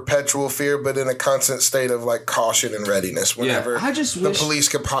say perpetual fear, but in a constant state of like caution and readiness whenever the police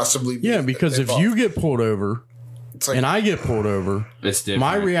could possibly be. Yeah, because if you get pulled over, like, and I get pulled over, it's different.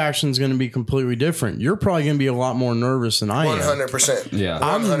 My reaction is going to be completely different. You're probably going to be a lot more nervous than I am. 100%. Yeah,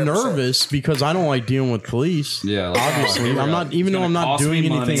 I'm 100%. nervous because I don't like dealing with police. Yeah, obviously, I'm not. Even though I'm not doing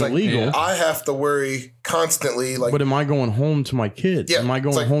anything illegal, I have to worry constantly. Like, but am I going home to my kids? Yeah, am I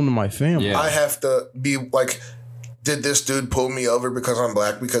going home to my family? Yeah. I have to be like, did this dude pull me over because I'm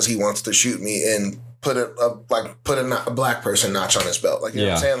black because he wants to shoot me and put a black person notch on his belt? Like, you know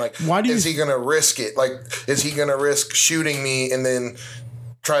what I'm saying? Like, why is he gonna risk it? Like, is he gonna risk shooting me and then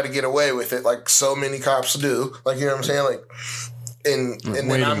try to get away with it? Like so many cops do. Like, you know what I'm saying? Like, and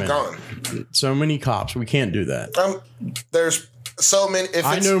then I'm gone. So many cops. We can't do that. There's so many.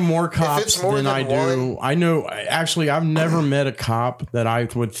 I know more cops than I do. I know. Actually, I've never met a cop that I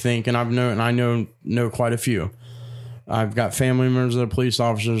would think, and I know quite a few. I've got family members that are police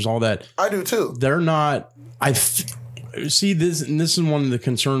officers, all that. I do too. They're not. See this, and this is one of the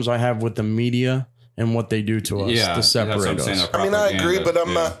concerns I have with the media and what they do to us to separate us. I mean, I agree, but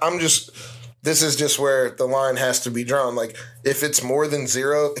I'm not. I'm just. This is just where the line has to be drawn. Like, if it's more than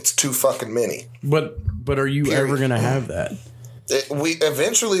 0, it's too fucking many. But are you ever going to have that?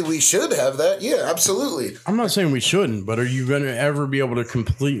 Eventually we should have that. Yeah, absolutely. I'm not saying we shouldn't, but are you going to ever be able to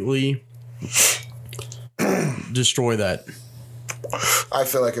completely destroy that? I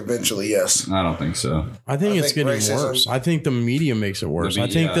feel like eventually, yes. I don't think so. I think it's getting worse. I think the media makes it worse. I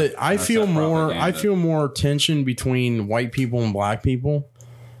think that I feel more tension between white people and black people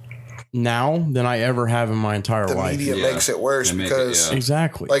now than I ever have in my entire life. The media makes it worse because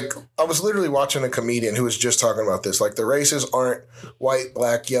exactly. Like, I was literally watching a comedian who was just talking about this. Like, the races aren't white,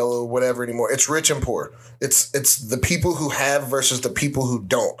 black, yellow, whatever anymore. It's rich and poor. It's the people who have versus the people who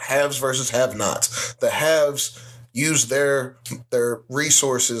don't. Haves versus have-nots. The haves use their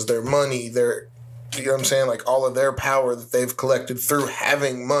resources, their money, you know what I'm saying? Like, all of their power that they've collected through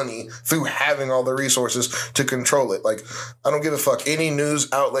having money, through having all the resources to control it. Like, I don't give a fuck. Any news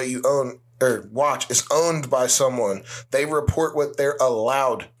outlet you own or watch is owned by someone. They report what they're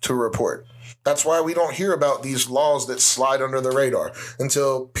allowed to report. That's why we don't hear about these laws that slide under the radar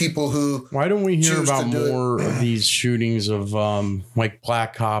until people who. Why don't we hear about more of these shootings of like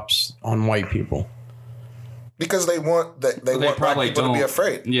black cops on white people? Because they want black people to be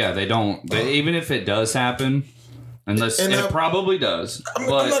afraid. Yeah, they don't. Even if it does happen, Unless it probably does. I'm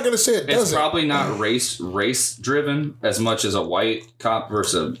not going to say it doesn't. It's probably not race driven as much as a white cop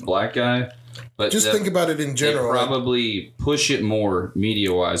versus a black guy. But just think about it in general. They probably push it more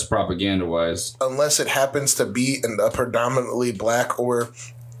media wise, propaganda wise. Unless it happens to be in a predominantly black or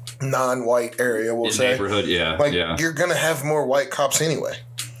non-white area, we'll say. Neighborhood, yeah. You're going to have more white cops anyway.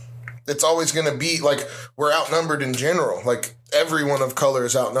 It's always going to be like we're outnumbered in general. Like everyone of color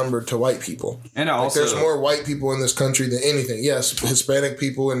is outnumbered to white people. And also, there's more white people in this country than anything. Yes, Hispanic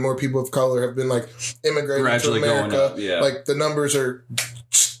people and more people of color have been like immigrating gradually to America. Going up, yeah. Like the numbers are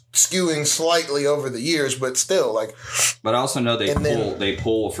skewing slightly over the years, but still like. But I also know they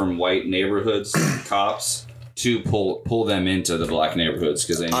pull from white neighborhoods cops to pull them into the black neighborhoods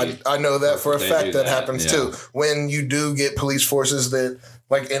because I know that for a fact that happens too. When you do get police forces that.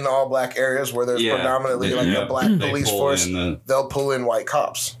 Like in all black areas where there's predominantly a black police force, they'll pull in white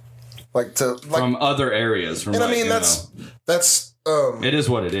cops, from other areas. And I mean that's it is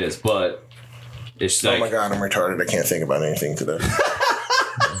what it is, but it's like, oh my god, I'm retarded. I can't think about anything today.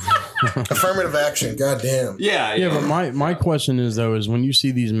 Affirmative action, goddamn. Yeah. But my question is when you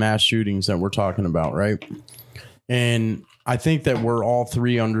see these mass shootings that we're talking about, right? And I think that we're all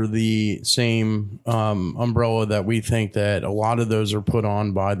three under the same umbrella that we think that a lot of those are put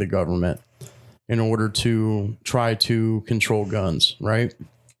on by the government in order to try to control guns, right?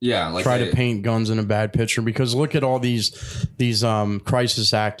 Yeah, try to paint guns in a bad picture because look at all these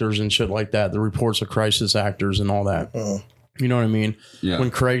crisis actors and shit like that. The reports of crisis actors and all that. You know what I mean? Yeah.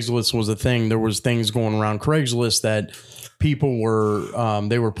 When Craigslist was a thing, there was things going around Craigslist that people were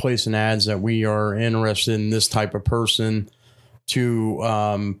they were placing ads that we are interested in this type of person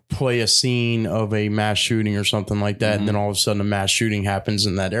to play a scene of a mass shooting or something like that. And then all of a sudden a mass shooting happens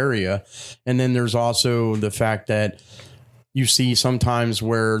in that area. And then there's also the fact that you see sometimes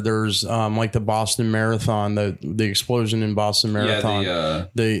where there's like the Boston Marathon, the explosion in Boston Marathon,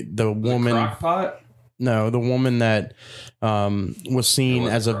 the woman, the crockpot? No, the woman that was seen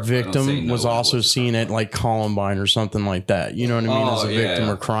as a victim was also seen at like Columbine or something like that. You know what I mean? As a victim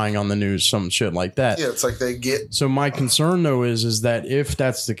or crying on the news, some shit like that. Yeah, it's like they get. So my concern though is that if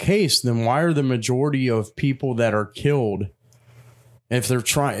that's the case, then why are the majority of people that are killed, if they're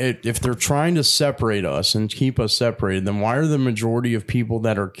trying to separate us and keep us separated, then why are the majority of people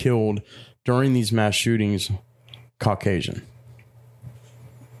that are killed during these mass shootings Caucasian?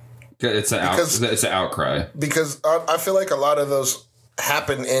 It's an outcry. Because I feel like a lot of those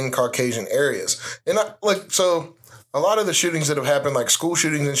happen in Caucasian areas. And a lot of the shootings that have happened, like school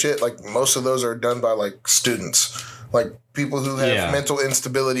shootings and shit, like most of those are done by like students. Like people who have mental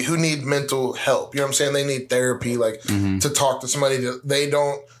instability, who need mental help. You know what I'm saying? They need therapy, like to talk to somebody that they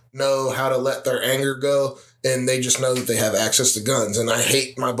don't know how to let their anger go. And they just know that they have access to guns. And I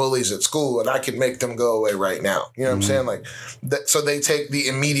hate my bullies at school and I can make them go away right now. You know what I'm saying? Like, so they take the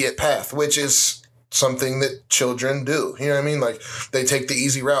immediate path, which is something that children do. You know what I mean? Like they take the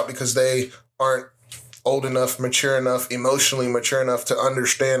easy route because they aren't old enough, mature enough, emotionally mature enough to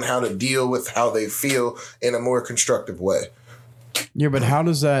understand how to deal with how they feel in a more constructive way. Yeah, but how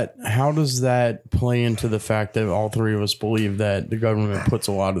does that play into the fact that all three of us believe that the government puts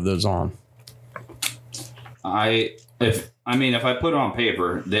a lot of those on? If I put it on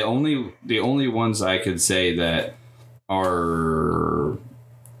paper, the only ones I could say that are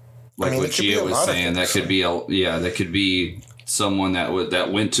like what Gia was saying, that could be someone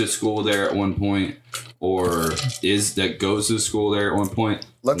that went to school there at one point, or that goes to school there at one point.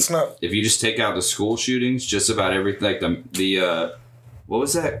 If you just take out the school shootings, just about everything, like the what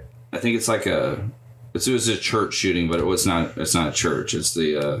was that? I think it's like it was a church shooting, but it's not a church. It's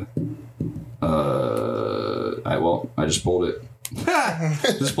the I just pulled it.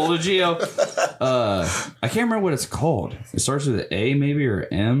 Just pulled a Geo. I can't remember what it's called. It starts with an A maybe or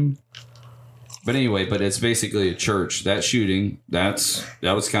M. But anyway, it's basically a church. That shooting, that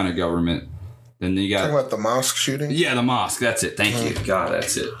was kind of government. Then you got talking about the mosque shooting. Yeah, the mosque. That's it. Thank you. God,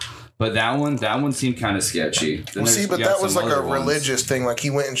 that's it. But that one seemed kind of sketchy. Well, see, but that was like a religious thing. Like he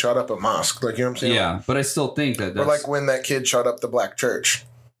went and shot up a mosque. Like you know what I'm saying? Yeah, but I still think that's or like when that kid shot up the black church.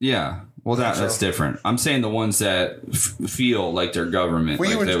 Yeah, well, that's different. I'm saying the ones that feel like they're government.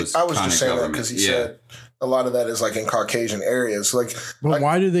 I was just saying that because he said a lot of that is like in Caucasian areas. But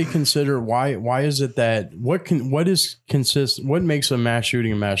why do they consider? Why is it that what makes a mass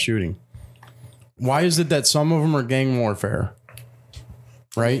shooting a mass shooting? Why is it that some of them are gang warfare?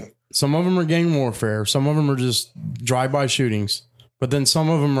 Right, some of them are gang warfare. Some of them are just drive-by shootings. But then some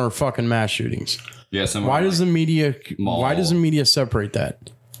of them are fucking mass shootings. Yeah. Why does the media separate that?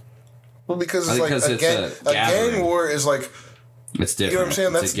 Well, because it's like a gang war is like It's different. You know what I'm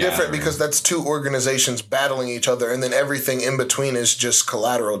saying? That's different because that's two organizations battling each other, and then everything in between is just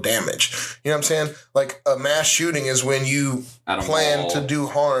collateral damage. You know what I'm saying? Like a mass shooting is when you plan to do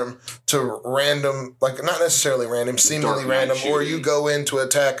harm to random, like not necessarily random, seemingly random, or you go in to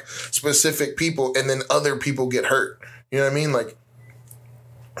attack specific people and then other people get hurt. You know what I mean? Like,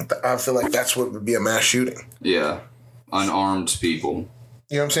 I feel like that's what would be a mass shooting. Yeah. Unarmed people.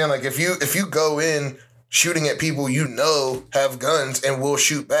 You know what I'm saying? Like if you go in shooting at people you know have guns and will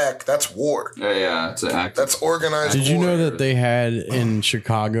shoot back, that's war. Yeah, it's an act. That's organized war. Did you war. know that they had in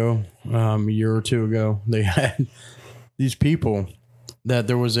Chicago a year or two ago, they had these people that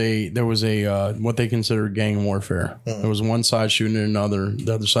there was a what they considered gang warfare. There was one side shooting at another,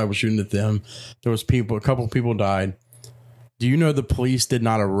 the other side was shooting at them. There was a couple of people died. Do you know the police did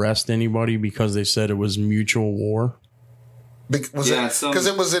not arrest anybody because they said it was mutual war? Because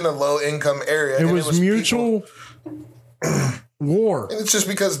it was in a low income area. It was mutual war. And it's just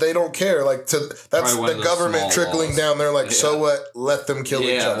because they don't care. Like that's the government trickling down. They're like, so what? Let them kill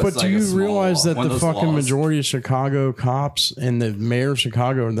each other. But do you realize that the fucking majority of Chicago cops and the mayor of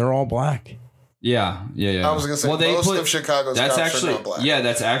Chicago, they're all black? Yeah. I was gonna say most of Chicago's cops are not black. Yeah,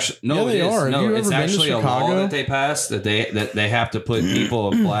 that's actually they are. No, it's actually a law that they passed that they have to put people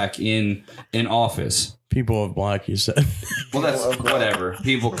of black in office. People of black, you said. Well, that's whatever.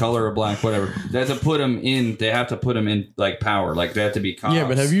 People color of black, whatever. They have to put them in. They have to put them in like power. Like they have to be cops. Yeah,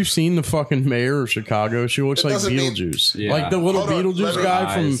 but have you seen the fucking mayor of Chicago? She looks like Beetlejuice. Like the little Beetlejuice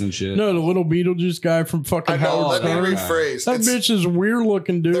guy from the little Beetlejuice guy from fucking. I know. Let me rephrase. That bitch is weird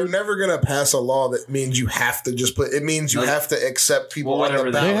looking, dude. They're never gonna pass a law that means you have to just put. It means you have to accept people on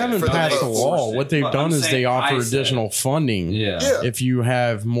the ballot. They haven't passed a law. What they've done is they offer additional funding. Yeah. If you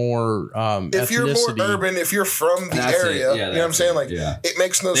have more, if you're more urban, if you're from the area, you know what I'm saying? Like, it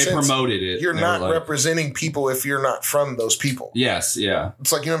makes no sense. They promoted it. You're not representing people if you're not from those people. Yes, yeah.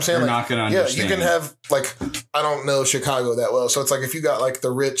 It's like, you know what I'm saying? You're like, not going to understand. Yeah, you can have, like, I don't know Chicago that well. So it's like if you got, like, the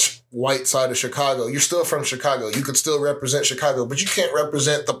rich white side of Chicago, you're still from Chicago. You could still represent Chicago, but you can't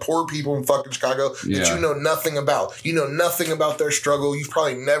represent the poor people in fucking Chicago that you know nothing about. You know nothing about their struggle. You've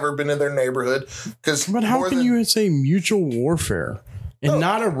probably never been in their neighborhood. But how can you say mutual warfare? And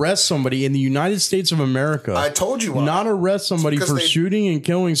not arrest somebody in the United States of America. I told you why. Not arrest somebody for shooting and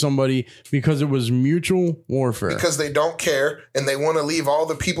killing somebody because it was mutual warfare. Because they don't care and they want to leave all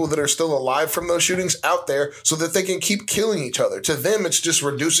the people that are still alive from those shootings out there so that they can keep killing each other. To them, it's just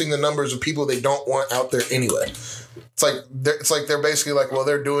reducing the numbers of people they don't want out there anyway. It's like they're basically like, well,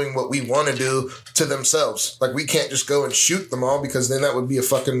 they're doing what we want to do to themselves. Like, we can't just go and shoot them all because then that would be a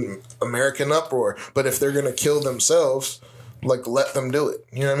fucking American uproar. But if they're going to kill themselves, like, let them do it.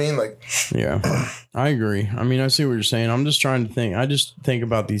 You know what I mean? Like, yeah, I agree. I mean, I see what you're saying. I'm just trying to think. I just think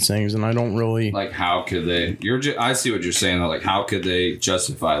about these things, and I don't really like. How could they? I see what you're saying. Though. Like, how could they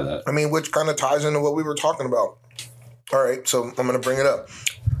justify that? I mean, which kind of ties into what we were talking about. All right, so I'm going to bring it up.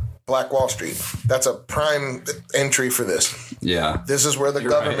 Black Wall Street. That's a prime entry for this. Yeah, this is where the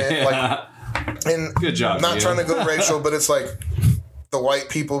government, like, and good job. Not trying to go racial, but it's like. The white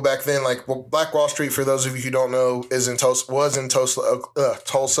people back then, like, well, Black Wall Street, for those of you who don't know, was in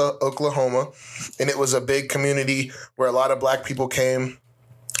Tulsa, Oklahoma, and it was a big community where a lot of black people came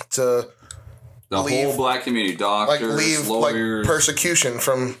to whole black community, doctors, lawyers, like persecution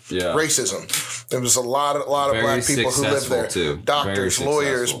from racism. There was a lot of black people who lived there, doctors,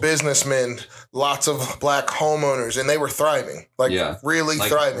 lawyers, businessmen, lots of black homeowners, and they were thriving, really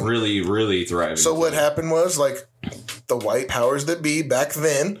thriving, really thriving. So what happened was, like, the white powers that be back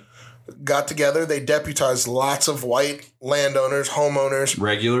then got together. They deputized lots of white landowners, homeowners,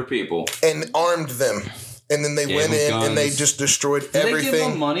 regular people, and armed them. And then they went in and they just destroyed everything. Did they give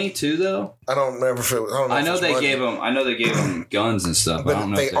them money too, though? I don't remember if it was. I know they gave them guns and stuff. But I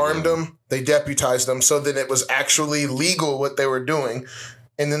don't know. They armed them. They deputized them so that it was actually legal what they were doing.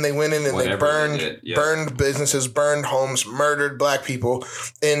 And then they went in and they burned businesses, burned homes, murdered black people,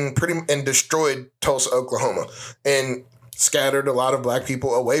 and destroyed Tulsa, Oklahoma, and scattered a lot of black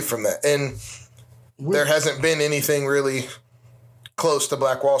people away from that. And there hasn't been anything really close to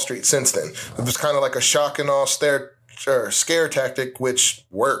Black Wall Street since then. It was kind of like a shock and awe scare tactic, which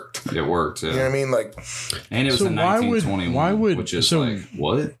worked. It worked. Yeah. You know what I mean? Like, and it was in 1921. Which is like,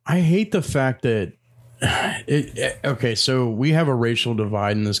 what? I hate the fact that. Okay, so we have a racial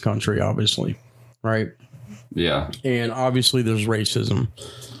divide in this country, obviously, right? Yeah. And obviously there's racism.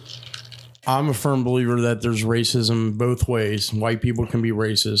 I'm a firm believer that there's racism both ways. White people can be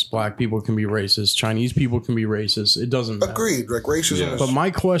racist. Black people can be racist. Chinese people can be racist. It doesn't matter. Agreed. Like, racism is... But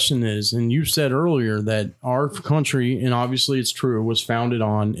my question is, and you said earlier that our country, and obviously it's true, was founded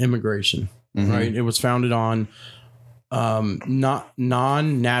on immigration, right? It was founded on not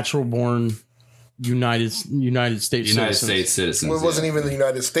non-natural born United States citizens. Well, it wasn't even the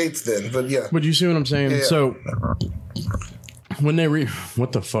United States then, but yeah. But you see what I'm saying? Yeah. So when they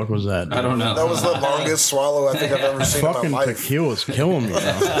what the fuck was that? I don't know. That was the longest swallow I think I've ever seen in my Fucking life. tequila's killing me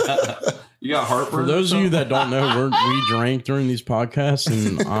now. You got heartburn? For those of you that don't know, we drank during these podcasts,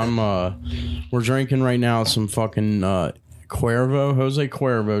 and we're drinking right now some fucking Jose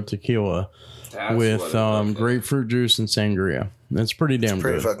Cuervo tequila with grapefruit juice and sangria. That's pretty damn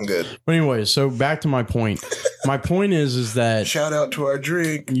Pretty good. fucking good. But anyway, so back to my point. My point is that Shout out to our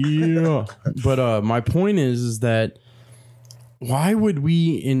drink. yeah. But my point is that why would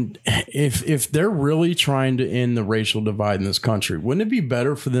we if they're really trying to end the racial divide in this country, wouldn't it be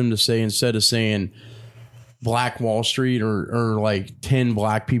better for them to say, instead of saying Black Wall Street or like 10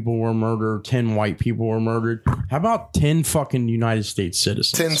 black people were murdered, 10 white people were murdered, how about 10 fucking United States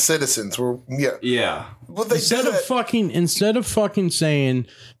citizens? 10 citizens were Yeah. Well, they Instead of fucking saying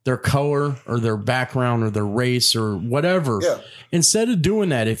their color or their background or their race or whatever, instead of doing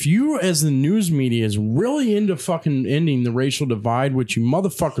that, if you as the news media is really into fucking ending the racial divide, which you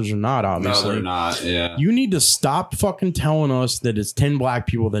motherfuckers are not, obviously. No, they're not. Yeah. You need to stop fucking telling us that it's 10 black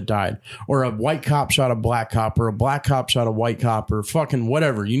people that died, or a white cop shot a black cop, or a black cop shot a white cop, or fucking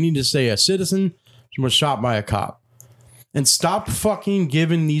whatever. You need to say a citizen was shot by a cop. And stop fucking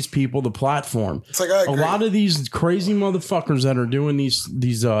giving these people the platform. It's like, I agree. A lot of these crazy motherfuckers that are doing these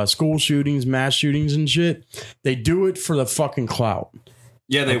school shootings, mass shootings and shit, they do it for the fucking clout.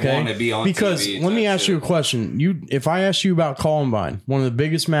 Yeah, they want to be on because TV. Let me ask you a question. If I ask you about Columbine, one of the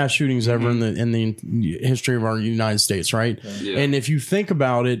biggest mass shootings ever in the history of our United States, right? Yeah. And if you think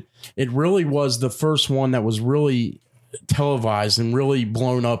about it, it really was the first one that was really televised and really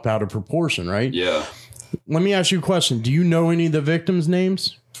blown up out of proportion, right? Yeah. Let me ask you a question. Do you know any of the victims'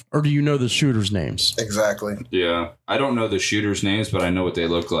 names? Or do you know the shooters' names? Exactly. Yeah. I don't know the shooters' names, but I know what they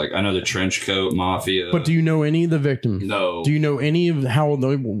look like. I know the trench coat mafia. But do you know any of the victims? No. Do you know any of how old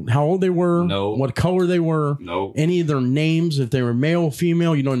they were? No. What color they were? No. Any of their names, if they were male,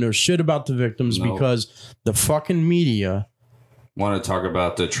 female? You don't know shit about the victims because the fucking media want to talk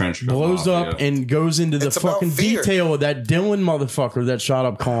about the trench coat blows mafia. up and goes into the It's about fucking fear. detail of that Dylan motherfucker that shot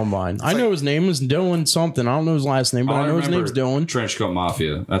up Columbine. I know his name was Dylan something. I don't know his last name, but I know his name's Dylan. Trench coat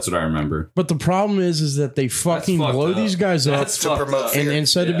mafia. That's what I remember. But the problem is that they fucking fucked blow up. these guys up That's fucked promote up. fear. and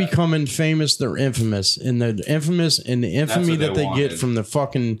instead of becoming famous, they're infamous. And the infamy what that they they get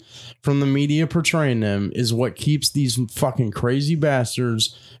wanted. from the media portraying them is what keeps these fucking crazy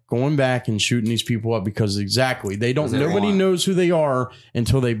bastards going back and shooting these people up, because nobody knows who they are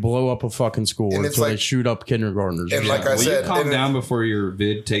until they blow up a fucking school, or until they shoot up kindergartners. And like I Will said, you calm down before your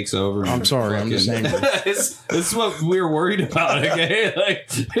vid takes over? I'm sorry, I'm just angry. This is what we're worried about, okay? Like,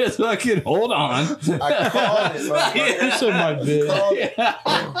 just fucking hold on. I called it. motherfucker. You said my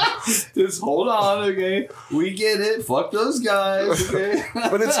bid. Just hold on, okay? We get it. Fuck those guys, okay?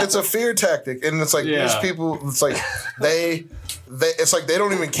 But it's a fear tactic, and it's like these people. It's like it's like they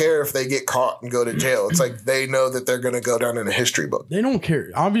don't even care if they get caught and go to jail. It's like they know that they're going to go down in a history book. They don't care.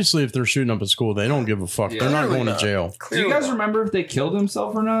 Obviously, if they're shooting up a school, they don't give a fuck. They're not going to jail. Do you guys remember if they killed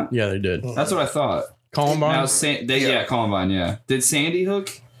himself or not? Yeah, they did. That's what I thought. Columbine? Now, Columbine, yeah. Did Sandy Hook?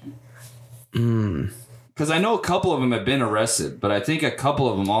 Because I know a couple of them have been arrested, but I think a couple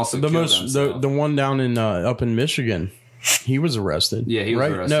of them also killed themselves. The one down in up in Michigan, he was arrested. Yeah, he was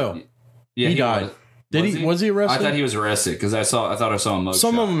right? arrested. No, yeah, he died. Was he arrested? I thought he was arrested because I thought I saw a mugshot.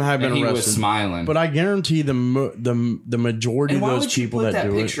 Some of them have been and arrested. He was smiling, but I guarantee the majority of those people that do it. Why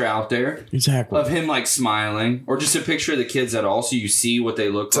would you put that picture out there? Exactly. Of him like smiling, or just a picture of the kids at all, so you see what they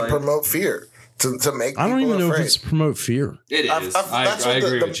look like to promote fear. To make I don't even know afraid. if it's to promote fear. It is. I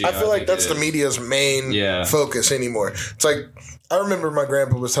agree with you. I feel like that's the media's main focus anymore. It's like, I remember my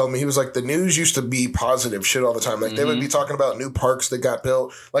grandpa was telling me, he was like, the news used to be positive shit all the time. Like they would be talking about new parks that got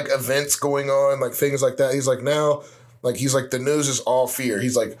built, like events going on, like things like that. He's like, now, like he's like, the news is all fear.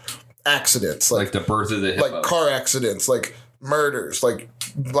 He's like, accidents, like the birth of the hippo. like car accidents, like murders, like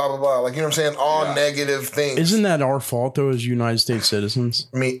blah blah blah, like, you know what I'm saying, all negative things. Isn't that our fault though, as United States citizens?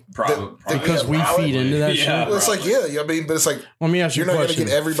 Probably. Because we feed into that shit. Well, it's like, I mean, but it's like, let me ask you a question.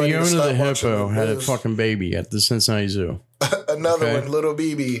 Get everybody Fiona to stop the hippo watching had a news. fucking baby at the Cincinnati Zoo. Another one, little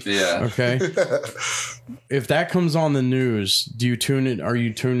BB. Yeah. Okay. If that comes on the news, do you tune it? Are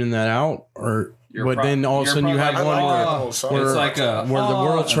you tuning that out, or? Then all of a sudden you have one where it's like where the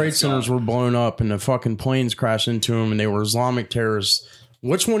World Trade Centers were blown up and the fucking planes crashed into them and they were Islamic terrorists.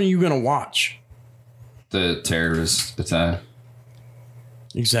 Which one are you going to watch? The terrorist attack.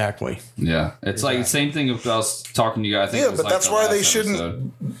 Exactly. Yeah. It's like the same thing if I was talking to you guys. I think Yeah, but that's why they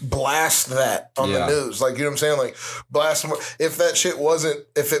shouldn't blast that on the news. Like, you know what I'm saying? Like, blast them. If that shit wasn't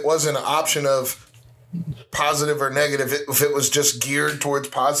an option of positive or negative, if it was just geared towards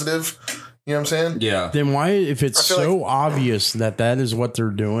positive, you know what I'm saying? Yeah. Then why, if it's so obvious that is what they're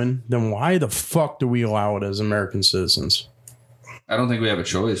doing, then why the fuck do we allow it as American citizens? I don't think we have a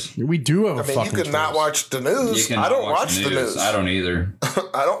choice. We do have a fucking choice. You could not watch the news. I don't watch the news. I don't either.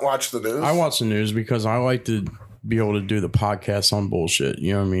 I don't watch the news. I watch the news because I like to be able to do the podcast on bullshit.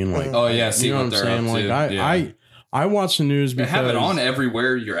 You know what I mean? Like, oh yeah, see, you know what I'm saying? Like, I watch the news because they have it on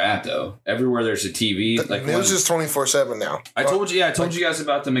everywhere you're at, though. Everywhere there's a TV. The news is 24/7 now. I told you guys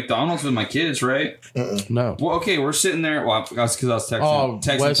about the McDonald's with my kids, right? No. Well, okay, we're sitting there. Well, because I was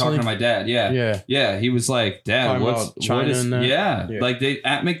texting talking to my dad. Yeah. He was like, "Dad, what's China?" Yeah, like they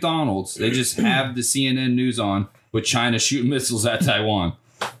at McDonald's, they just have the CNN news on with China shooting missiles at Taiwan.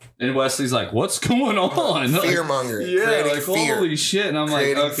 And Wesley's like, what's going on? Fear mongering. Yeah, like, holy shit. And I'm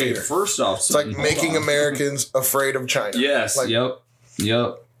like, okay, first off. It's like making Americans afraid of China. Yes. Like, yep.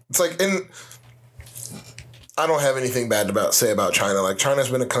 It's like, and I don't have anything bad to say about China. Like, China's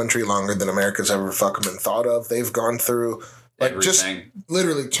been a country longer than America's ever fucking been thought of. They've gone through, like, everything. Just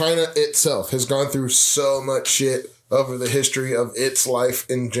literally, China itself has gone through so much shit over the history of its life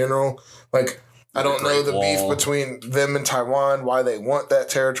in general. Like, I don't know the beef between them and Taiwan, why they want that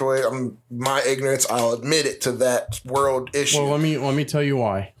territory. My ignorance, I'll admit it to that world issue. Well, let me tell you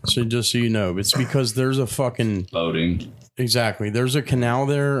why. So just so you know, it's because there's a fucking boating. Exactly. There's a canal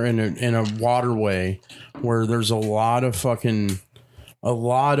there and a waterway where there's a lot of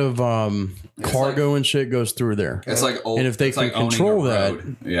cargo and shit goes through there. It's like old, and if they can control that,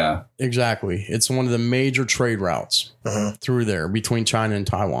 yeah, exactly. It's one of the major trade routes through there between China and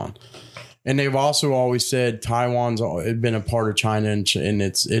Taiwan. And they've also always said Taiwan's been a part of China and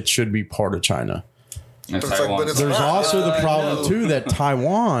it should be part of China. There's also the problem too that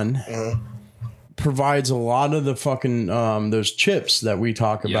Taiwan provides a lot of the fucking those chips that we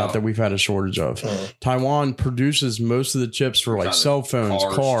talk about that we've had a shortage of. Taiwan produces most of the chips for like cell phones,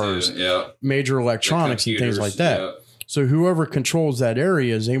 cars, major electronics and things like that. So whoever controls that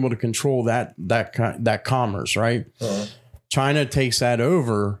area is able to control that commerce, right? China takes that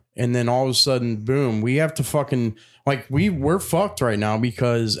over, and then all of a sudden, boom, we have to fucking, like, we're fucked right now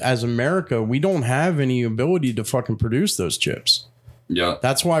because as America, we don't have any ability to fucking produce those chips. Yeah.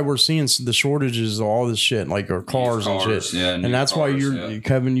 That's why we're seeing the shortages of all this shit, like our cars and shit. Yeah, and that's why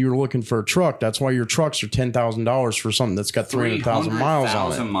Kevin, you're looking for a truck. That's why your trucks are $10,000 for something that's got 300,000 miles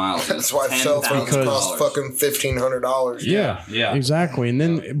on it. That's why cell phones cost fucking $1,500. Yeah. Exactly. And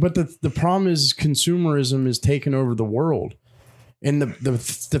then, but the problem is consumerism is taking over the world. And the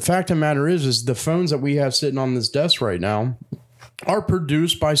fact of the matter is the phones that we have sitting on this desk right now are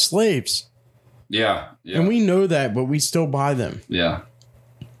produced by slaves. Yeah. And we know that, but we still buy them. Yeah.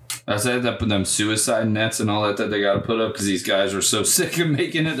 I said that, them suicide nets and all that they got to put up because these guys are so sick of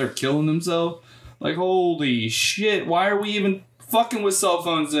making it. They're killing themselves. Like, holy shit. Why are we even fucking with cell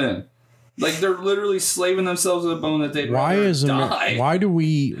phones then? Like, they're literally slaving themselves to the bone that they'd rather die. Why do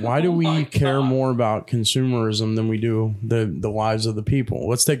we care more about consumerism than we do the lives of the people?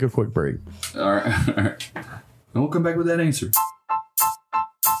 Let's take a quick break. All right. And we'll come back with that answer.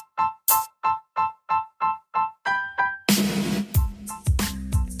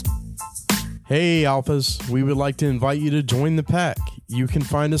 Hey, Alphas. We would like to invite you to join the pack. You can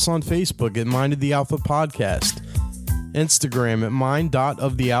find us on Facebook at Mind of the Alpha Podcast, Instagram at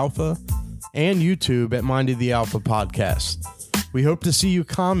mind.ofthealpha, and YouTube at Mind of the Alpha Podcast. We hope to see you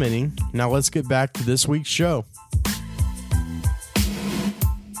commenting. Now let's get back to this week's show.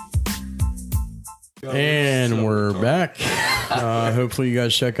 And we're back. Hopefully you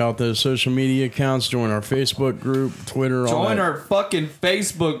guys check out those social media accounts, join our Facebook group, Twitter, join our fucking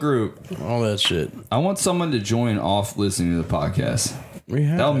Facebook group, all that shit. I want someone to join off listening to the podcast.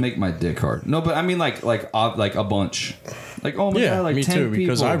 That'll make my dick hard. No, but I mean like a bunch. Like, oh my god, like me 10 too,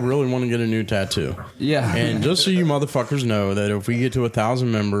 because people. I really want to get a new tattoo. Yeah. And just so you motherfuckers know that if we get to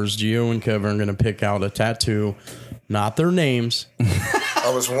 1,000 members, Gio and Kevin are going to pick out a tattoo, not their names.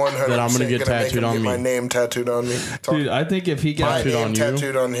 I was 100% that I'm going to get tattooed on me. My name tattooed on me. Dude, I think if he got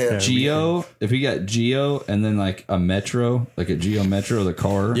tattooed on him, Geo, if he got Geo and then like a Metro, like a Geo Metro, the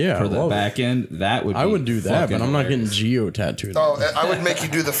car for the back end, that would. I would do that, but I'm not getting Geo tattooed. Oh, I would make you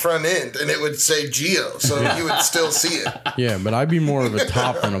do the front end, and it would say Geo, so you would still see it. Yeah, but I'd be more of a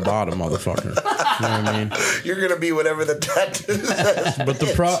top than a bottom motherfucker. You know what I mean? You're gonna be whatever the tattoo says. But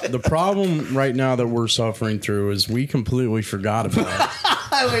the problem right now that we're suffering through is we completely forgot about it.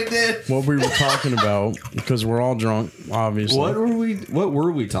 We did. what we were talking about, because we're all drunk, obviously. What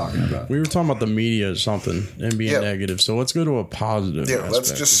were we talking about? We were talking about the media or something and being Yep. negative. So let's go to a positive. Yeah, let's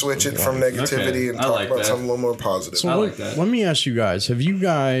aspect just switch it of from life. negativity Okay, and I talk like about that. something a little more positive. So I let, like that. let me ask you guys: have you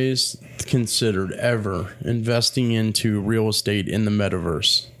guys considered ever investing into real estate in the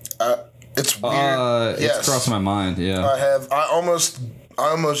metaverse? It's weird. It's crossed my mind. Yeah. I have. I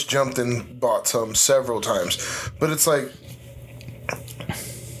almost jumped and bought some several times, but it's like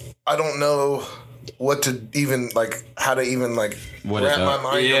I don't know what to even like, how to even like What wrap it my does.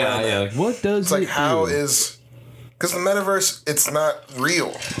 mind around that. Like, what does It's like it how do? is because the metaverse, it's not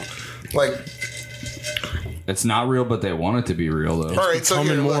real. Like, It's not real, but they want it to be real though. all right, so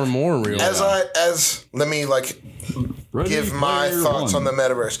Becoming here, more look, and more real. as let me like Ready give my Player thoughts One. on the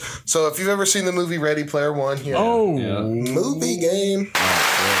metaverse. So if you've ever seen the movie Ready Player One, here, Oh, Yeah. movie game.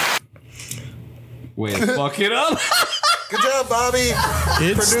 Wait, fuck it up. Good job, Bobby. it's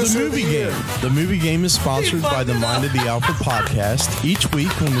the Producer of movie the year. game. The movie game is sponsored by the Mind of the Alpha podcast. Each week,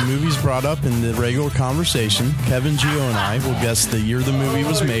 when the movie's brought up in the regular conversation, Kevin, Gio, and I will guess the year the movie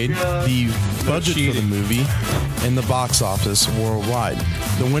was made, the budget for the movie, and the box office worldwide.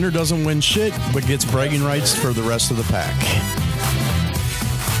 The winner doesn't win shit, but gets bragging rights for the rest of the pack.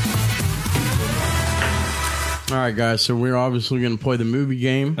 All right, guys. So we're obviously going to play the movie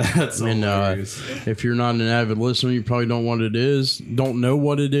game. That's and hilarious. if you're not an avid listener, you probably don't know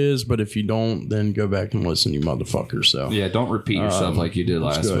what it is. But if you don't, then go back and listen, you motherfucker. So Yeah, don't repeat yourself like you did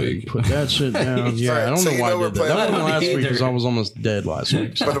last go ahead week. and put that shit down. Yeah, Alright, I don't so know you why know I we're did that. That playing- wasn't last week Either. because I was almost dead last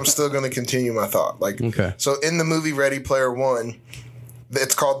week. So. But I'm still going to continue my thought. Like, Okay. So in the movie Ready Player One,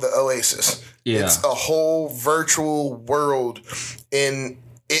 it's called the Oasis. Yeah. It's a whole virtual world, and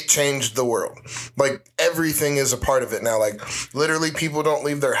it changed the world. Like, everything is a part of it now. Like, literally, people don't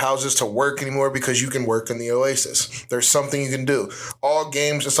leave their houses to work anymore because you can work in the Oasis. There's something you can do. All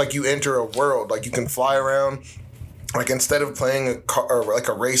games, it's like you enter a world. Like, you can fly around. Like, instead of playing a car or like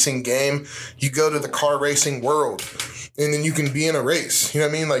a racing game, you go to the car racing world, and then you can be in a race. You know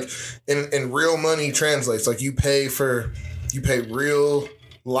what I mean? Like, in real money translates. Like, you pay real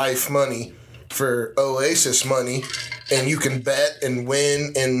life money for Oasis money, and you can bet and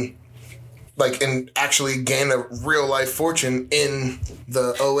win and actually gain a real life fortune in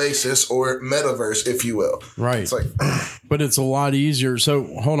the Oasis or metaverse, if you will. Right. It's like, But it's a lot easier. So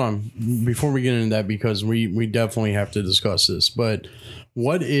hold on before we get into that, because we definitely have to discuss this. But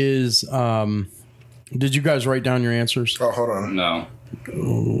what is did you guys write down your answers? oh, hold on. No.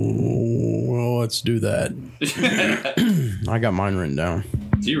 Well, let's do that. I got mine written down.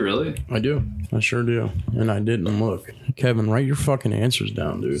 Do you really? I do. I sure do. And I didn't look. Kevin, write your fucking answers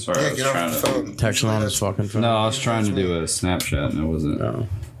down, dude. Sorry, I Yeah, was get off trying the to. phone. Texting on his fucking phone. No, I was trying to do a Snapchat and it wasn't. No.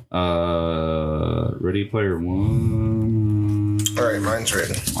 Ready Player One. All right, mine's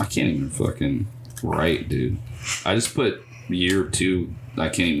written. I can't even fucking write, dude. I just put year two. I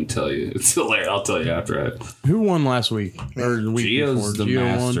can't even tell you. It's hilarious. I'll tell you after Who won last week? Or the week before? Gio's the Gio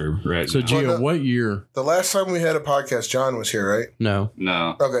master won? right So, now. Gio, Well, no. what year? The last time we had a podcast, John was here, right? No.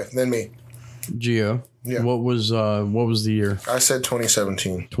 No. Okay, then me. Gio. Yeah. What was the year? I said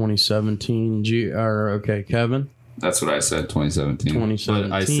 2017. 2017. Okay, Kevin. That's what I said, 2017.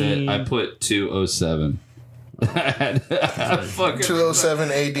 2017. But I put 207. Fucking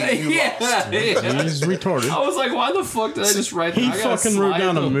 207 AD. You lost. He's retarded. I was like, why the fuck did I just write that? He I gotta fucking wrote slide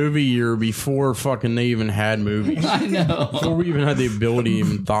down a them. movie year before fucking they even had movies. I know. Before we even had the ability to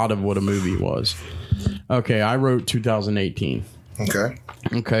even thought of what a movie was. Okay, I wrote 2018. Okay.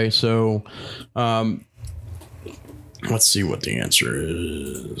 Okay, so let's see what the answer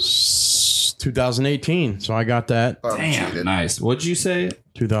is. 2018. So I got that. Bobby Damn, cheated. nice. What'd you say?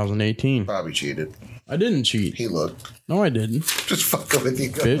 2018. Bobby cheated. I didn't cheat. He looked. No, I didn't, Just fucking with you.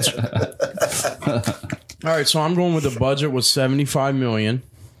 bitch. All right, so I'm going with the budget was 75 million.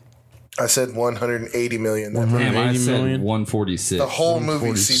 I said 180 million. Damn, I 80 said million? 146. The whole movie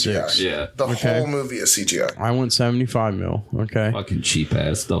is 146. CGI. Yeah. The Okay. whole movie is CGI. I went 75 mil. Okay. Fucking cheap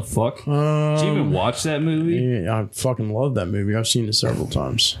ass. The fuck? Did you even watch that movie? Yeah, I fucking love that movie. I've seen it several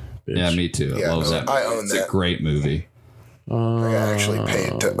times. Bitch. Yeah, me too. Yeah, I love no, that. I own it's that. a great movie. I actually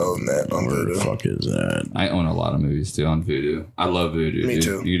paid to own that on Where the Voodoo. fuck is that? I own a lot of movies too on Vudu. I love Vudu. Me dude.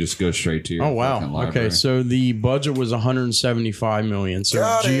 too. You just go straight to your Oh fucking wow. library. Okay, so the budget was 175 million. So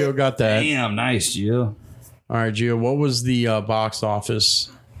Got Gio it. got that. Damn, nice, Gio. All right, Gio, what was the box office?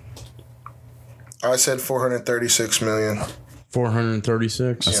 I said 436 million.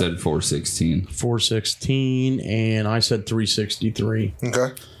 436, I said 416. 416, and I said 363.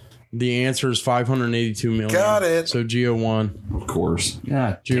 Okay. The answer is 582 million. Got it. So Gio won. Of course.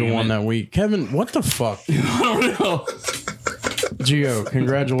 Yeah. Gio won that week. Kevin, what the fuck? I don't know. Gio,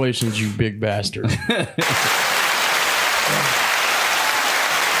 congratulations, you big bastard. That's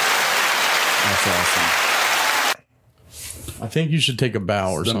awesome. I think you should take a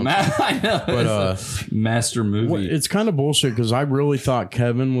bow or something. I know. But master movie. it's kind of bullshit because I really thought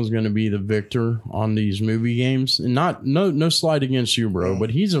Kevin was going to be the victor on these movie games, and no slight against you, bro,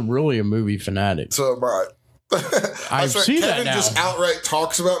 but he's really a movie fanatic. So, bro, I see that Kevin now. just outright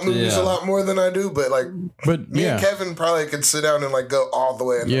talks about movies a lot more than I do, but me and Kevin probably could sit down and go all the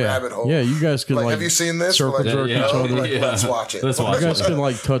way in the rabbit hole. Yeah, you guys could have you seen this? Circle jerk each other. Let's watch it. Let's watch you guys it.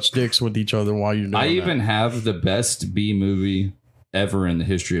 could touch dicks with each other while you're doing I that. even have the best B movie ever in the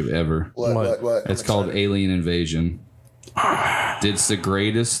history of ever. What? It's called Alien Invasion. It's the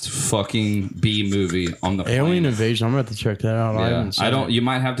greatest fucking B movie on the Alien planet. Invasion. I'm gonna have to check that out. Yeah. You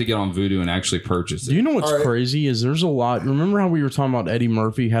might have to get on Vudu and actually purchase it. Do you know what's crazy is there's a lot. Remember how we were talking about Eddie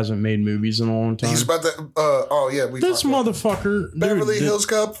Murphy hasn't made movies in a long time? He's about to. This motherfucker, Beverly Hills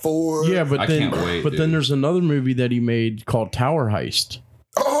Cop 4. Yeah, but I can't wait. Then there's another movie that he made called Tower Heist.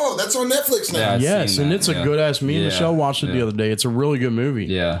 Oh, that's on Netflix now. Yeah, I've Yes, seen and that, it's a good ass. Me and Michelle watched it the other day. It's a really good movie.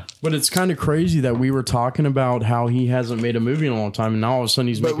 Yeah. But it's kind of crazy that we were talking about how he hasn't made a movie in a long time, and now all of a sudden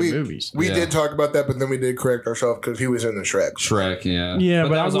he's making movies. We did talk about that, but then we did correct ourselves because he was in the Shrek. Shrek, yeah. Yeah,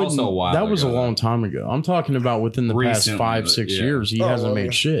 but that was also a while That was a ago. long time ago. I'm talking about within the Recently, past 5-6 years, he hasn't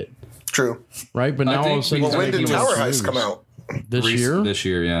made shit. True. Right? But now all of a sudden, Well, when did he's Tower making Heist come movies. out? This year? This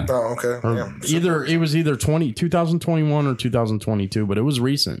year, yeah. Oh, okay. It was either 2021 or 2022, but it was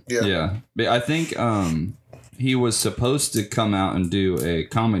recent. Yeah. But I think he was supposed to come out and do a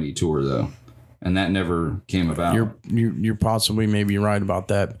comedy tour though, and that never came about. You're possibly maybe right about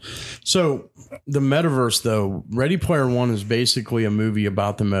that. So the metaverse, though, Ready Player One is basically a movie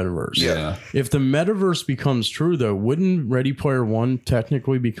about the metaverse. Yeah. If the metaverse becomes true, though, wouldn't Ready Player One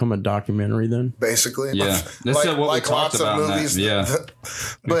technically become a documentary then? Basically. Yeah. This is what we talked about.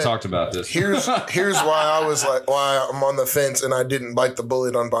 We talked about this. Here's why I was why I'm on the fence and I didn't bite the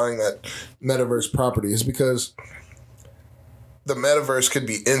bullet on buying that metaverse property is because the metaverse could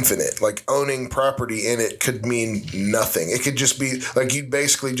be infinite. Owning property in it could mean nothing. It could just be you'd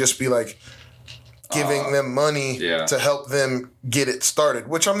basically just be giving them money to help them get it started,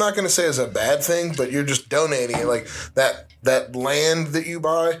 which I'm not going to say is a bad thing, but you're just donating it. That land that you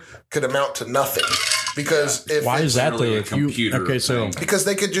buy could amount to nothing. Because if why is that really though? Because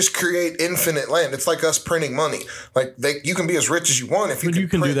they could just create infinite land. It's like us printing money. You can be as rich as you want if you. But you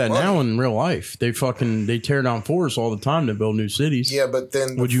can do that now in real life. They tear down forests all the time to build new cities. Yeah, but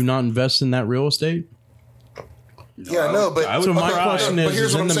then would you not invest in that real estate? Yeah, I know, but so my question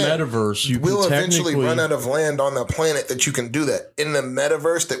is in the metaverse, you will eventually run out of land on the planet that you can do that. In the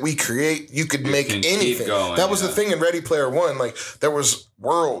metaverse that we create, you could make anything. That was the thing in Ready Player One. There was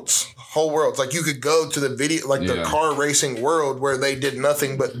whole worlds. You could go to the video, the car racing world where they did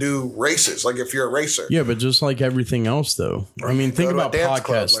nothing but do races. If you're a racer. Yeah, but just like everything else, though. I mean, think about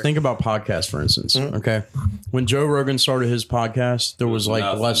podcasts. Think about podcasts, for instance. Mm-hmm. Okay, when Joe Rogan started his podcast, there was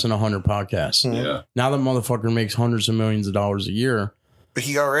less than 100 podcasts. Mm-hmm. Yeah. Now that motherfucker makes hundreds of millions of dollars a year. But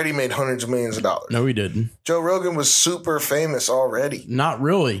he already made hundreds of millions of dollars. No, he didn't. Joe Rogan was super famous already. Not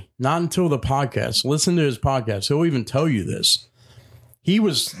really. Not until the podcast. Listen to his podcast. He'll even tell you this. He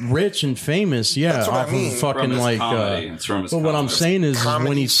was rich and famous, That's what I mean. Of fucking it's from his but what I'm saying is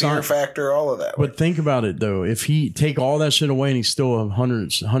when he Fear Factor, all of that. But think about it though. If he take all that shit away and he still have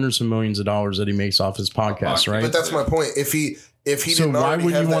hundreds of millions of dollars that he makes off his podcast, right? But that's my point. If he so why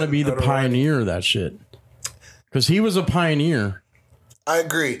would you want to be the pioneer of that shit? Because he was a pioneer. I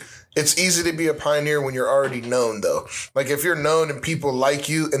agree. It's easy to be a pioneer when you're already known, though. If you're known and people like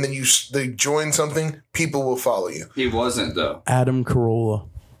you, and then they join something, people will follow you. He wasn't though. Adam Carolla.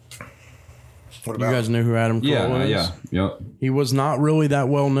 What about? You guys know who Adam Carolla is? Yep. He was not really that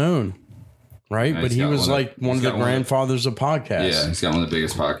well known, right? Yeah, but he was one of the grandfathers of podcasts. Yeah, he's got one of the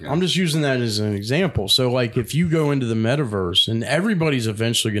biggest podcasts. I'm just using that as an example. So, if you go into the metaverse, and everybody's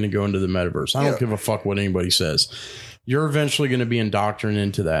eventually going to go into the metaverse. I don't give a fuck what anybody says. You're eventually going to be indoctrinated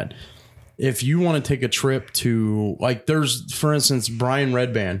into that. If you want to take a trip to, there's, for instance, Brian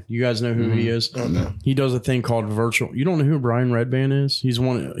Redband. You guys know who he is? Mm-hmm. He does a thing called virtual. You don't know who Brian Redband is? He's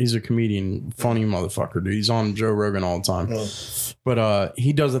a comedian, funny motherfucker, dude. He's on Joe Rogan all the time. But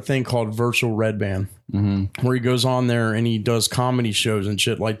he does a thing called virtual Redband, where he goes on there and he does comedy shows and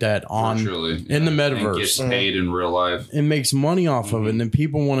shit like that in the metaverse. And gets paid in real life. And makes money off of it. And then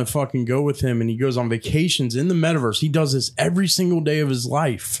people want to fucking go with him. And he goes on vacations in the metaverse. He does this every single day of his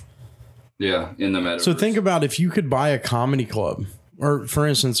life. Yeah, in the metaverse. So think about if you could buy a comedy club or, for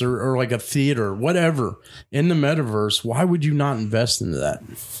instance, or a theater, whatever, in the metaverse, why would you not invest into that?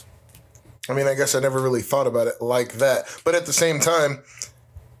 I mean, I guess I never really thought about it like that. But at the same time,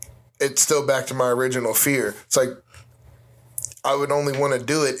 it's still back to my original fear. It's like, I would only want to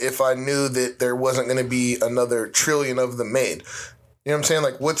do it if I knew that there wasn't going to be another trillion of them made. You know what I'm saying?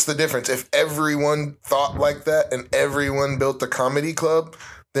 Like, what's the difference? If everyone thought like that and everyone built a comedy club,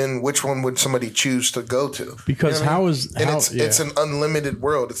 then which one would somebody choose to go to? Because you know it's an unlimited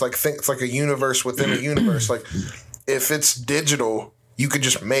world. It's like a universe within a universe. Like, if it's digital, you could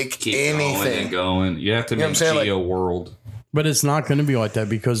just make anything. Going. You have to make Geo World. But it's not going to be like that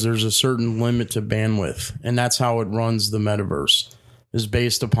because there's a certain limit to bandwidth, and that's how it runs. The metaverse is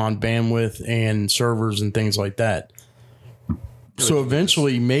based upon bandwidth and servers and things like that. So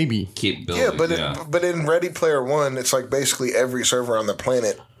eventually, maybe keep building. Yeah, but in Ready Player One, it's like basically every server on the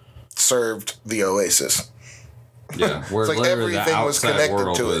planet served the Oasis. Yeah, where it's like everything was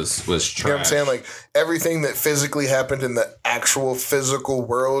connected to it. Was trash. You know what I'm saying? Like everything that physically happened in the actual physical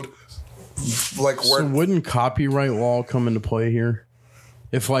world. Like, so wouldn't copyright law come into play here?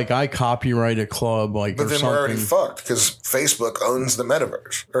 If like I copyright a club, like, but or then something, we're already fucked because Facebook owns the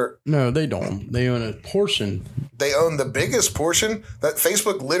metaverse. Or no, they don't. They own a portion. They own the biggest portion. That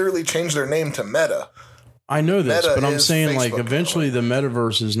Facebook literally changed their name to Meta. I know this, Meta but I'm saying Facebook like eventually the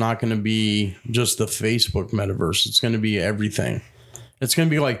metaverse is not going to be just the Facebook metaverse. It's going to be everything. It's going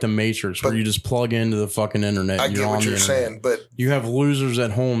to be like the Matrix where you just plug into the fucking internet. I get what you're saying, but you have losers at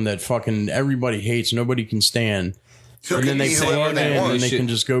home that fucking everybody hates, nobody can stand. And then they plug in and they can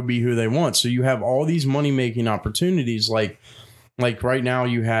just go be who they want. So you have all these money making opportunities. Like right now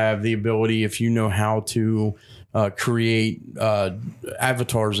you have the ability, if you know how to create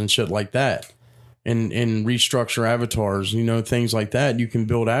avatars and shit like that. And restructure avatars, things like that. You can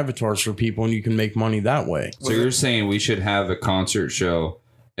build avatars for people and you can make money that way. So you're saying we should have a concert show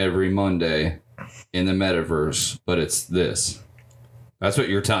every Monday in the metaverse, but it's this. That's what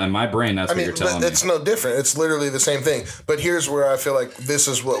you're telling my brain. That's what you're telling me. It's no different. It's literally the same thing. But here's where I feel like this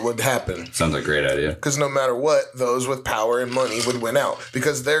is what would happen. Sounds like a great idea. Because no matter what, those with power and money would win out.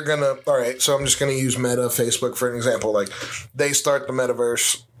 Because they're going to, all right, so I'm just going to use Meta, Facebook for an example. Like, they start the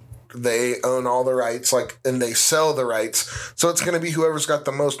metaverse. They own all the rights, and they sell the rights. So it's going to be whoever's got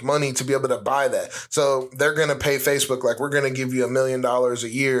the most money to be able to buy that. So they're going to pay Facebook, we're going to give you $1 million a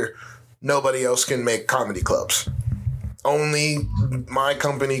year. Nobody else can make comedy clubs. Only my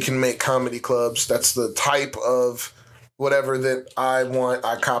company can make comedy clubs. That's the type of whatever that I want.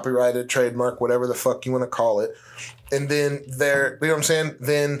 I copyrighted, trademark, whatever the fuck you want to call it. And then you know what I'm saying?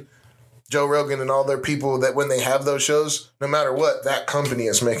 Then Joe Rogan and all their people that when they have those shows, no matter what, that company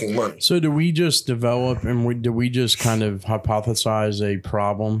is making money. So do we just develop and do we just kind of hypothesize a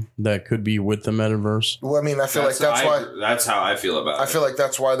problem that could be with the metaverse? Well, I mean, I feel that's why that's how I feel about it. I feel like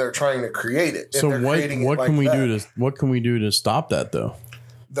that's why they're trying to create it. So what can we do to stop that though?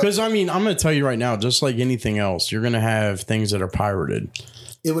 Because I mean, I'm going to tell you right now, just like anything else, you're going to have things that are pirated.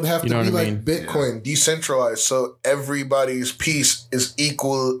 It would have to be like Bitcoin, decentralized, so everybody's piece is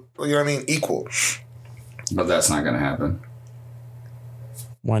equal. You know what I mean? Equal. But that's not going to happen.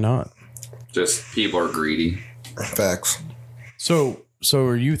 Why not? Just people are greedy. Facts. So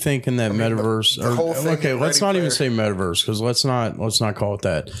are you thinking that metaverse? Okay, let's not even say metaverse because let's not call it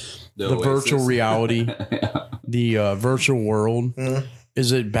that. The virtual reality, the virtual world. Mm-hmm.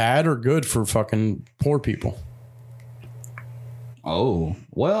 Is it bad or good for fucking poor people? Oh,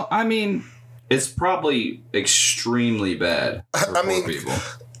 well, I mean, it's probably extremely bad for poor people.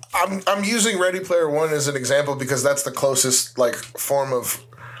 I'm using Ready Player One as an example because that's the closest form of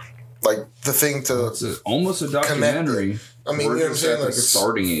the thing to. It's almost a documentary. I mean, you know what I'm saying? It's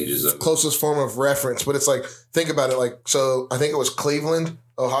starting ages of closest form of reference, but it's think about it. So I think it was Cleveland,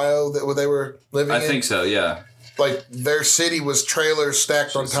 Ohio, where they were living. I think so. Yeah. Their city was trailers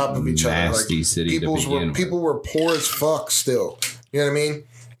stacked on top of each other. Nasty city people were poor as fuck still. You know what I mean?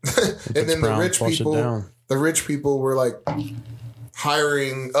 And then the rich people were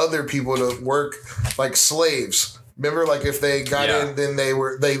hiring other people to work like slaves. Remember, if they got in, then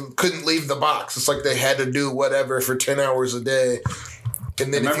they couldn't leave the box. It's they had to do whatever for 10 hours a day.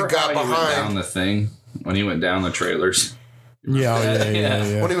 And then if you got behind, went down the thing when he went down the trailers.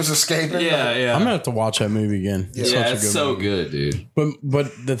 Yeah. When he was escaping. Yeah. I'm gonna have to watch that movie again. It's so good, dude. But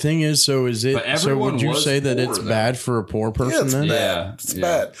the thing is, so is it? So would you say that it's bad for a poor person? It's then bad. It's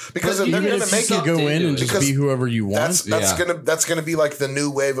bad because they're even gonna if make you can go in and just be whoever you want. That's gonna be the new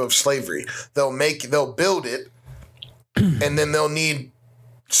wave of slavery. They'll build it, and then they'll need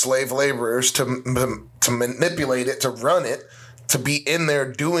slave laborers to manipulate it, to run it, to be in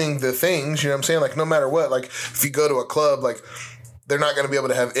there doing the things. You know what I'm saying? No matter what, if you go to a club, they're not going to be able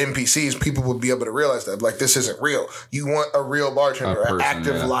to have NPCs. People would be able to realize that, like, this isn't real. You want a real bartender, an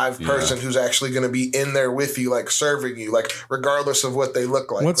active, live person who's actually going to be in there with you, like, serving you, like, regardless of what they look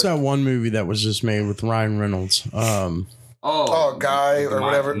like. What's that one movie that was just made with Ryan Reynolds? Guy or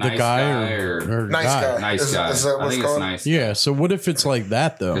whatever. Nice the guy or Nice Guy. Nice Guy. Is that I what's think called? it's Nice Guy. Yeah, so what if it's like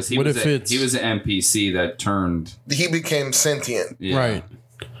that, though? He What was if he was an NPC that turned... He became sentient. Yeah. Right.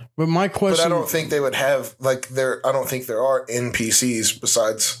 But my question... But I don't think they would have, like, I don't think there are NPCs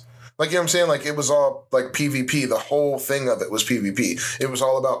besides... Like, you know what I'm saying? Like, it was all, like, PvP. The whole thing of it was PvP. It was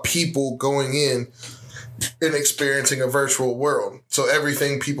all about people going in and experiencing a virtual world. So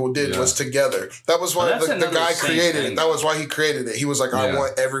everything people did was together. That was why the guy created it. That was why he created it. He was like, I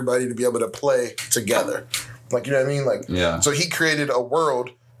want everybody to be able to play together. Like, you know what I mean? Like, so he created a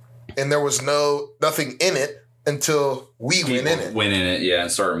world, and there was nothing in it until people went in it.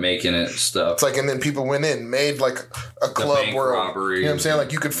 And started making it stuff. It's like, and then people went in, made like a club world. Robbery, you know what I'm saying?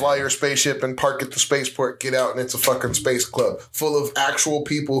 Like, you could fly your spaceship and park at the spaceport, get out, and it's a fucking space club full of actual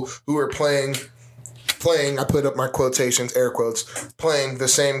people who are playing, I put up my quotations, air quotes, playing the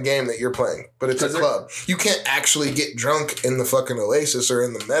same game that you're playing. But it's a club. You can't actually get drunk in the fucking Oasis or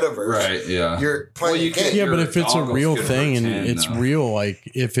in the metaverse. Right, yeah. You're playing a game. Yeah, but if it's a real thing and it's real, like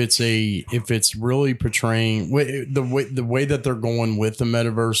if it's really portraying the way that they're going with the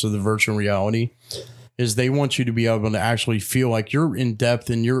metaverse or the virtual reality is they want you to be able to actually feel like you're in depth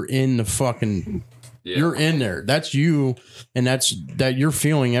and you're in the fucking... Yeah. You're in there. That's you, and that you're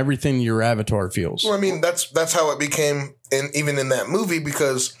feeling everything your avatar feels. Well, I mean, that's how it became, even in that movie,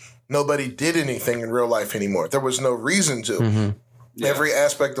 because nobody did anything in real life anymore. There was no reason to. Mm-hmm. Yeah. Every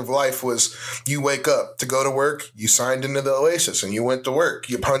aspect of life was, you wake up to go to work, you signed into the Oasis, and you went to work.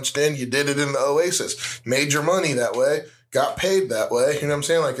 You punched in, you did it in the Oasis, made your money that way, got paid that way. You know what I'm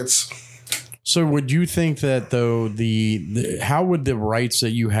saying? Like, it's... So would you think that, though, how would the rights that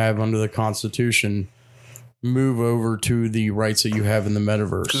you have under the Constitution move over to the rights that you have in the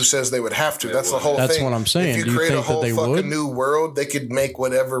metaverse? Who says they would have to? That's the whole thing. That's what I'm saying. If you create a whole fucking new world, they could make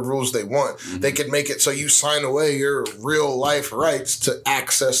whatever rules they want. Mm-hmm. They could make it so you sign away your real life rights to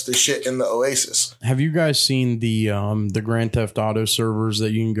access the shit in the Oasis. Have you guys seen the Grand Theft Auto servers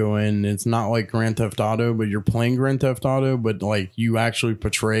that you can go in? It's not like Grand Theft Auto, but you're playing Grand Theft Auto, but like you actually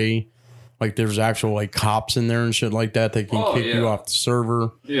portray... Like there's actual like cops in there and shit like that. They can kick you off the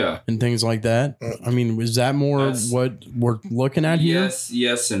server, and things like that. I mean, is that more what we're looking at here?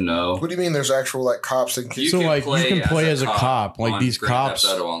 Yes, and no. What do you mean? There's actual like cops that you can play as a cop. Like these cops,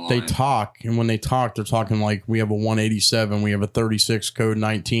 they talk, and when they talk, they're talking like we have a 187, we have a 36 code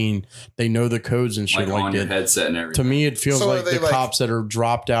 19. They know the codes and shit like on that. Your headset and everything. To me, it feels like the cops that are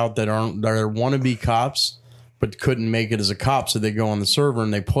dropped out that are wannabe cops, but couldn't make it as a cop, so they go on the server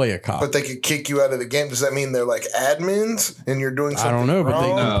and they play a cop. But they could kick you out of the game. Does that mean they're like admins and you're doing something wrong? I don't know, but they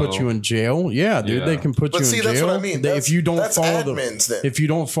can put you in jail. Yeah, dude, they can put you in jail. That's what I mean. If you don't follow if you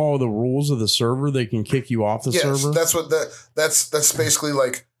don't follow the rules of the server, they can kick you off the server. That's basically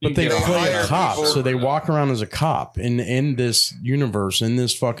like. But they play a cop, so they walk around as a cop in this universe, in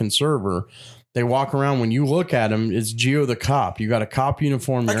this fucking server. They walk around. When you look at them, it's Geo the cop. You got a cop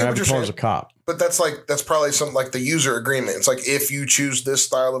uniform. Your avatar's a cop. But that's probably something like the user agreement. It's like, if you choose this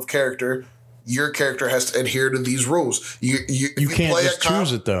style of character, your character has to adhere to these rules. You can't just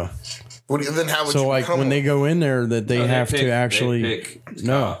choose it though. Then how would so you like when they go in there that they have to actually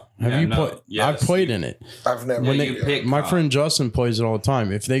I've played in it. I've never. My friend Justin plays it all the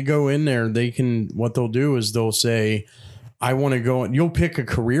time. If they go in there, what they'll do is they'll say, I want to go. You'll pick a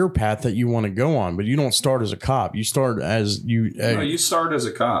career path that you want to go on, but you don't start as a cop. You start as you. No, you start as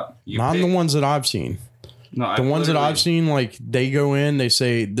a cop. Not the ones that I've seen. No, the ones that I've seen, like they go in, they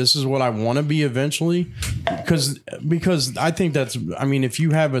say, "This is what I want to be eventually," because I think that's. I mean, if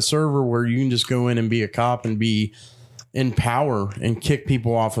you have a server where you can just go in and be a cop and be in power and kick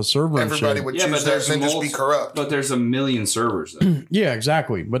people off a server, everybody would choose theirs and just be corrupt. But there's a million servers. Though. Yeah,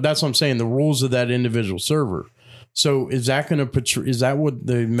 exactly. But that's what I'm saying. The rules of that individual server. So is that what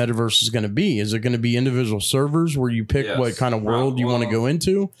the metaverse is going to be? Is it going to be individual servers where you pick what kind of world you want to go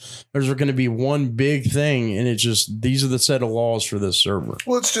into? Or is there going to be one big thing and it's just, these are the set of laws for this server?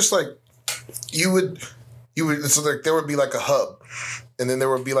 Well, it's just like you would, it's like there would be like a hub and then there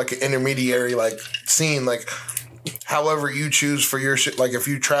would be like an intermediary, like scene, like however you choose for your shit. Like if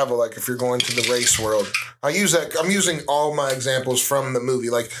you travel, like if you're going to the race world, I'm using all my examples from the movie.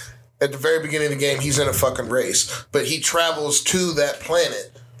 Like, at the very beginning of the game, he's in a fucking race, but he travels to that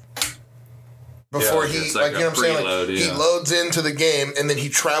planet before Yeah, he, it's like, like you know a what I'm saying? Like, preload, he yeah. loads into the game and then he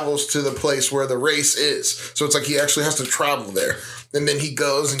travels to the place where the race is. So it's like he actually has to travel there. And then he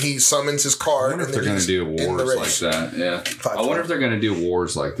goes and he summons his I card. wonder if and they're then going to he's do in the wars race. like that. Yeah. I wonder if they're going to do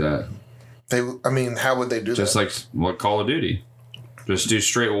wars like that. I mean, how would they do Just that? like what Call of Duty. Just do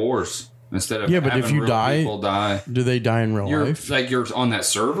straight wars instead of Yeah, but having if you real die, people die. do they die in real You're life? like you're on that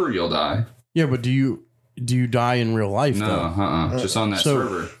server, you'll die. Yeah, but do you die in real life No, though? just on that So-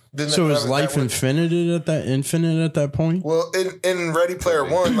 server. So is life infinite at that point? Well, in Ready Player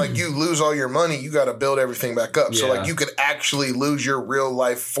One, like, you lose all your money, you got to build everything back up. So, Yeah. like, you could actually lose your real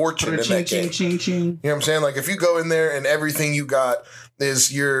life fortune in that game. ching. You know what I'm saying? Like, if you go in there and everything you got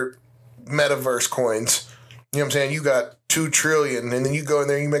is your metaverse coins, you know what I'm saying? You got 2 trillion, and then you go in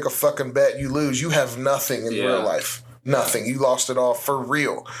there and you make a fucking bet, you lose, you have nothing in real life. Nothing. You lost it all for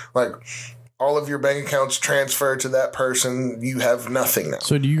real. Like, all of your bank accounts transferred to that person, you have nothing now.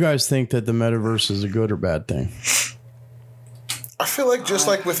 So do you guys think that the metaverse is a good or bad thing? I feel like just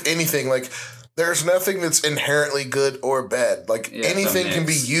like with anything, like, there's nothing that's inherently good or bad. Like, Yeah, it's a anything can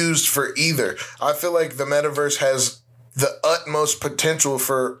be mix. used for either. I feel like the metaverse has the utmost potential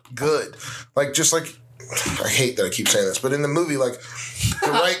for good. Like, just like, I hate that I keep saying this, but in the movie, like, the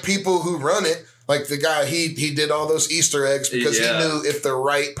right people who run it, like the guy, he did all those Easter eggs because he knew if the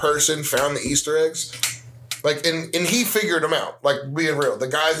right person found the Easter eggs. Like, and he figured them out. Like, being real. The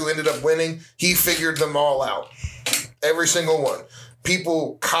guy who ended up winning, he figured them all out. Every single one.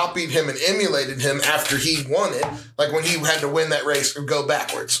 People copied him and emulated him after he won it. Like, when he had to win that race or go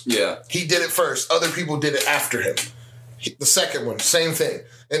backwards. Yeah. He did it first. Other people did it after him. The second one, same thing.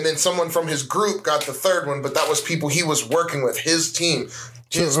 And then someone from his group got the third one, but that was people he was working with, his team.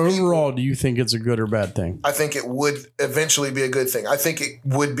 So overall, do you think it's a good or bad thing? I think it would eventually be a good thing. I think it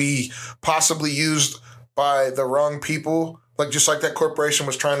would be possibly used by the wrong people, like just like that corporation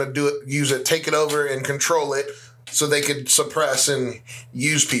was trying to do it, use it, take it over and control it so they could suppress and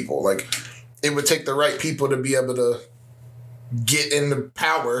use people. Like, it would take the right people to be able to get into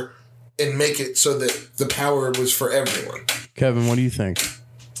power and make it so that the power was for everyone. Kevin, what do you think?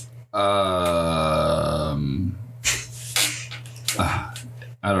 I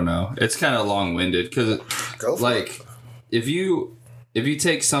don't know. It's kind of long-winded because, like, if you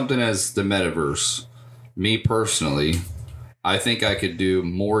take something as the metaverse, me personally, I think I could do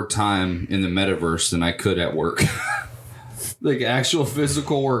more time in the metaverse than I could at work. Like, actual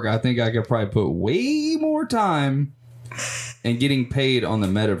physical work, I think I could probably put way more time in getting paid on the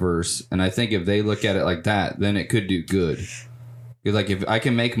metaverse. And I think if they look at it like that, then it could do good. 'Cause, like, if I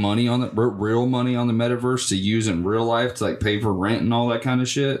can make money on the real money on the metaverse to use in real life to, like, pay for rent and all that kind of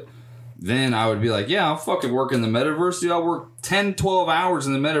shit, then I would be like, yeah, I'll fucking work in the metaverse. Dude, I'll work 10, 12 hours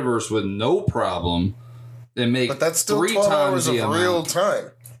in the metaverse with no problem and make But that's still 3 12 times hours of the amount. real time.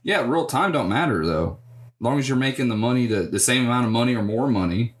 Yeah, real time don't matter, though. As long as you're making the money, the same amount of money or more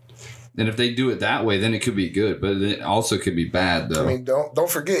money. And if they do it that way, then it could be good. But it also could be bad, though. I mean, don't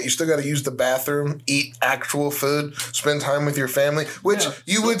forget, you still got to use the bathroom, eat actual food, spend time with your family, which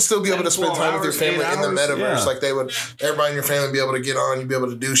you would still be able to spend time with your family in the metaverse. Yeah. Like, they would, everybody in your family would be able to get on, you'd be able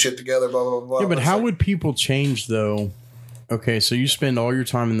to do shit together, blah, blah, blah. Yeah, but It's how like, would people change though? Okay, so you spend all your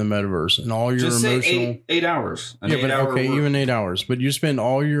time in the metaverse and all your Just emotional. say 8 hours. An Yeah, but 8-hour okay, work. even 8 hours. But you spend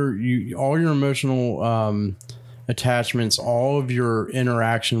all your emotional attachments, all of your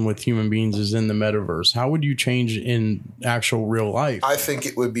interaction with human beings is in the metaverse. How would you change in actual real life? I think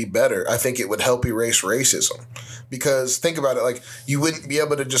it would be better. I think it would help erase racism. Because think about it, like, you wouldn't be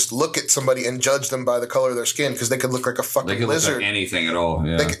able to just look at somebody and judge them by the color of their skin because they could look like a fucking They could lizard. look like anything at all.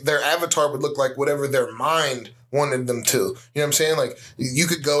 Yeah. Their avatar would look like whatever their mind wanted them to. You know what I'm saying? Like, you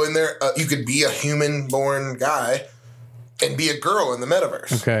could go in there, you could be a human-born guy and be a girl in the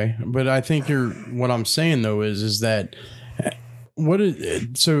metaverse. Okay, but I think what I'm saying though is that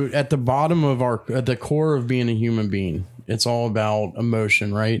so at the bottom of at the core of being a human being, it's all about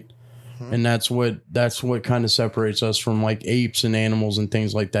emotion, right? Mm-hmm. And that's what kind of separates us from like apes and animals and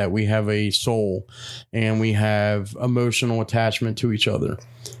things like that. We have a soul and we have emotional attachment to each other.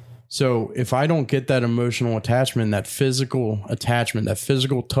 So if I don't get that emotional attachment, that physical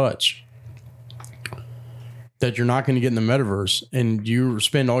touch that you're not going to get in the metaverse, and you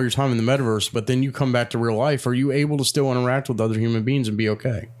spend all your time in the metaverse, but then you come back to real life, are you able to still interact with other human beings and be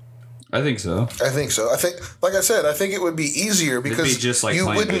okay? I think so. I think so. I think, like I said, I think it would be easier because It'd be just like you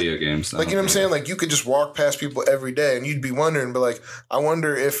playing wouldn't, video games. like, you know what I'm saying? Like, you could just walk past people every day and you'd be wondering, but like, I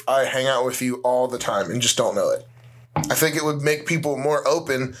wonder if I hang out with you all the time and just don't know it. I think it would make people more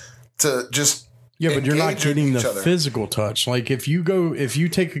open to just but you're not engage with getting the each other. physical touch. Like if you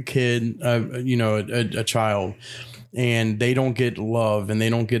take a kid, a child, and they don't get love and they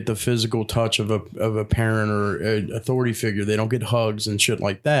don't get the physical touch of a parent or an authority figure. They don't get hugs and shit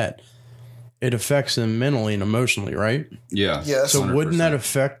like that. It affects them mentally and emotionally, right? Yeah. Yes. So 100%. wouldn't that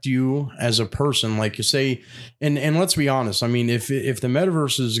affect you as a person? Like you say, and let's be honest. I mean, if the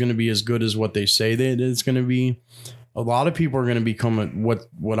metaverse is going to be as good as what they say that it's going to be, a lot of people are going to become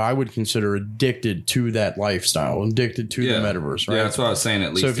what I would consider addicted to that lifestyle, addicted to the metaverse, right? Yeah, that's what I was saying.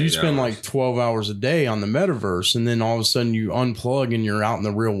 At least so if you 8 spend hours. like 12 hours a day on the metaverse and then all of a sudden you unplug and you're out in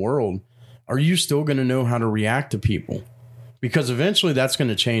the real world, are you still going to know how to react to people? Because eventually that's going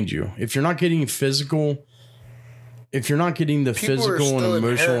to change you. If you're not getting physical, if you're not getting the People are physical and still emotional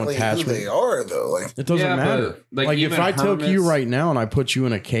inherently attachment, why they are though. Like it doesn't Yeah, but, matter. like, Like if even I took you hermits- right now and I put you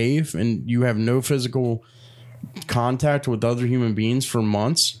in a cave and you have no physical contact with other human beings for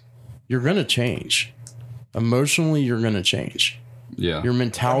months, you're going to change. Emotionally, you're going to change. Yeah. Your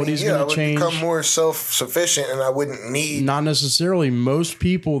mentality is I going to would change. become more self-sufficient, and I wouldn't need. Not necessarily. Most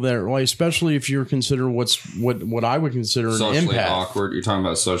people that are like, especially if you're considered what I would consider an Socially empath. awkward. You're talking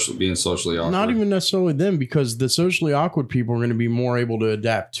about being socially awkward. Not even necessarily them, because the socially awkward people are going to be more able to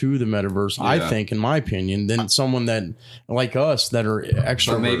adapt to the metaverse, I Yeah. think, in my opinion, than someone that like us that are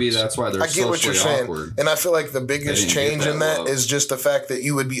extroverts. But maybe that's why they're I get what you're socially saying, awkward. and I feel like the They biggest didn't change get in that that love. is just the fact that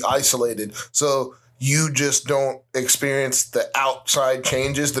you would be isolated. So you just don't experience the outside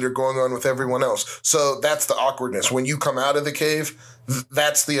changes that are going on with everyone else. So that's the awkwardness. When you come out of the cave,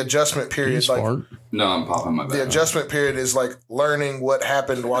 that's the adjustment period. He's Like smart. No, I'm popping my back. the adjustment period is like learning what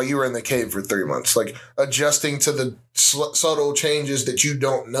happened while you were in the cave for 3 months, like adjusting to the subtle changes that you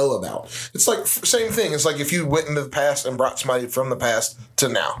don't know about. It's like same thing. It's like if you went into the past and brought somebody from the past to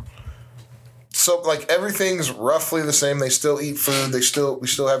now. So like everything's roughly the same. They still eat food. We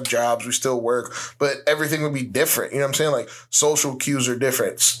still have jobs. We still work, but everything would be different. You know what I'm saying? Like social cues are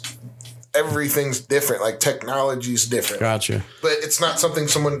different. Everything's different. Like technology's different. Gotcha. But it's not something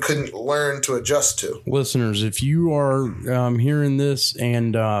someone couldn't learn to adjust to. Listeners, if you are hearing this,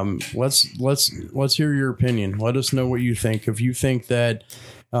 and let's hear your opinion. Let us know what you think. If you think that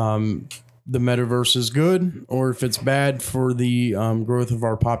the metaverse is good, or if it's bad for the growth of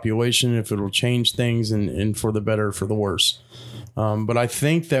our population, if it'll change things and for the better, or for the worse. But I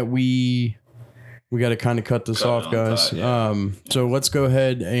think that we got to kind of cut this off, on guys. tight, yeah. So let's go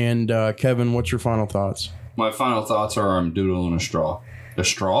ahead and Kevin, what's your final thoughts? My final thoughts are I'm doodling a straw. A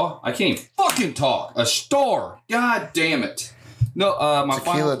straw? I can't even fucking talk. A star. God damn it. No, my Tequila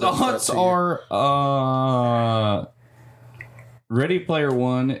final does that thoughts to you. are Ready Player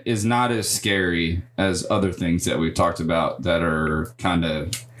One is not as scary as other things that we've talked about that are kind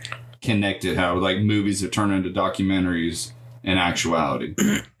of connected, how like movies have turned into documentaries in actuality,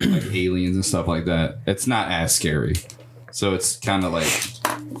 like aliens and stuff like that. It's not as scary. So it's kind of like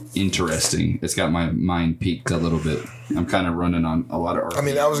interesting. It's got my mind peaked a little bit. I'm kind of running on a lot of I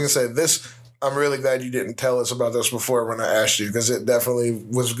mean, I was going to say this. I'm really glad you didn't tell us about this before when I asked you, because it definitely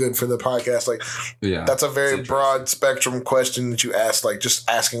was good for the podcast. Like, yeah, that's a very it's broad spectrum question that you asked, like just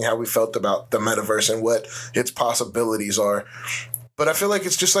asking how we felt about the metaverse and what its possibilities are. But I feel like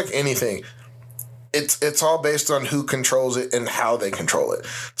it's just like anything. It's all based on who controls it and how they control it.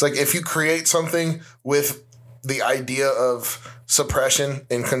 It's like if you create something with the idea of suppression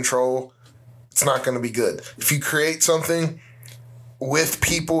and control, it's not going to be good. If you create something with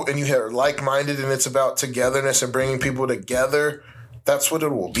people and you are like-minded and it's about togetherness and bringing people together, that's what it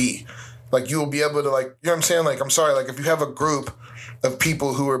will be. Like you will be able to, like, you know what I'm saying? Like, I'm sorry, like if you have a group of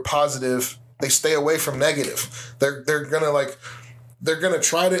people who are positive, they stay away from negative. They're going to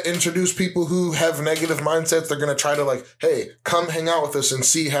try to introduce people who have negative mindsets. They're going to try to like, hey, come hang out with us and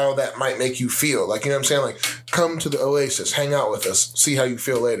see how that might make you feel. Like, you know what I'm saying? Like, come to the Oasis, hang out with us, see how you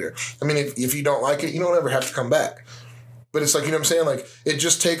feel later. I mean, if you don't like it, you don't ever have to come back. But it's like, you know what I'm saying? Like, it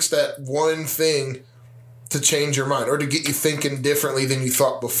just takes that one thing to change your mind or to get you thinking differently than you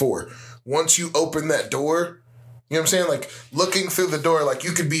thought before. Once you open that door, you know what I'm saying? Like, looking through the door, like,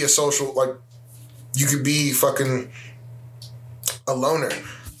 you could be a social, like, you could be fucking a loner.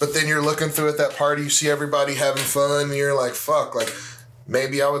 But then you're looking through at that party, you see everybody having fun, and you're like, fuck, like,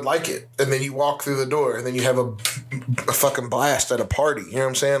 maybe I would like it. And then you walk through the door, and then you have a fucking blast at a party. You know what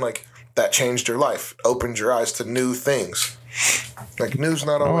I'm saying? Like, that changed your life, opened your eyes to new things. Like, new's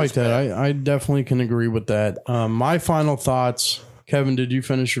not I always like that. bad. I definitely can agree with that. My final thoughts. Kevin, did you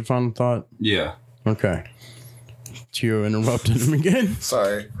finish your final thought? Yeah. Okay. Gio interrupted him again.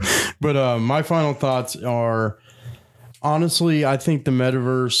 Sorry. But my final thoughts are, honestly, I think the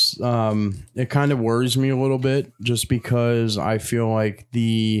metaverse, it kind of worries me a little bit just because I feel like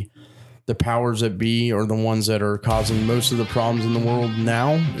the powers that be are the ones that are causing most of the problems in the world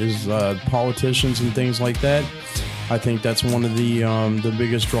now is politicians and things like that. I think that's one of the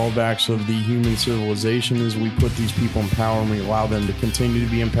biggest drawbacks of the human civilization is we put these people in power and we allow them to continue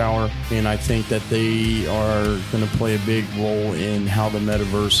to be in power. And I think that they are going to play a big role in how the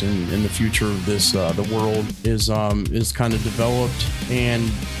metaverse and the future of this the world is kind of developed,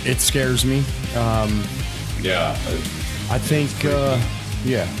 and it scares me. Yeah, I think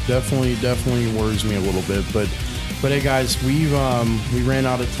definitely worries me a little bit, but hey guys, we ran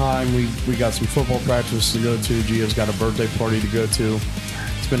out of time. We got some football practice to go to. Gio's got a birthday party to go to.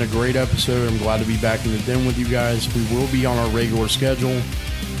 It's been a great episode. I'm glad to be back in the den with you guys. We will be on our regular schedule,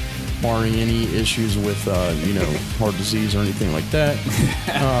 barring any issues with heart disease or anything like that.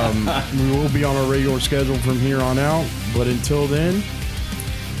 We will be on our regular schedule from here on out. But until then,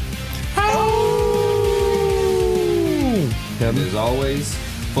 and as always,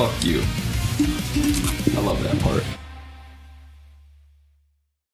 fuck you. I love that part.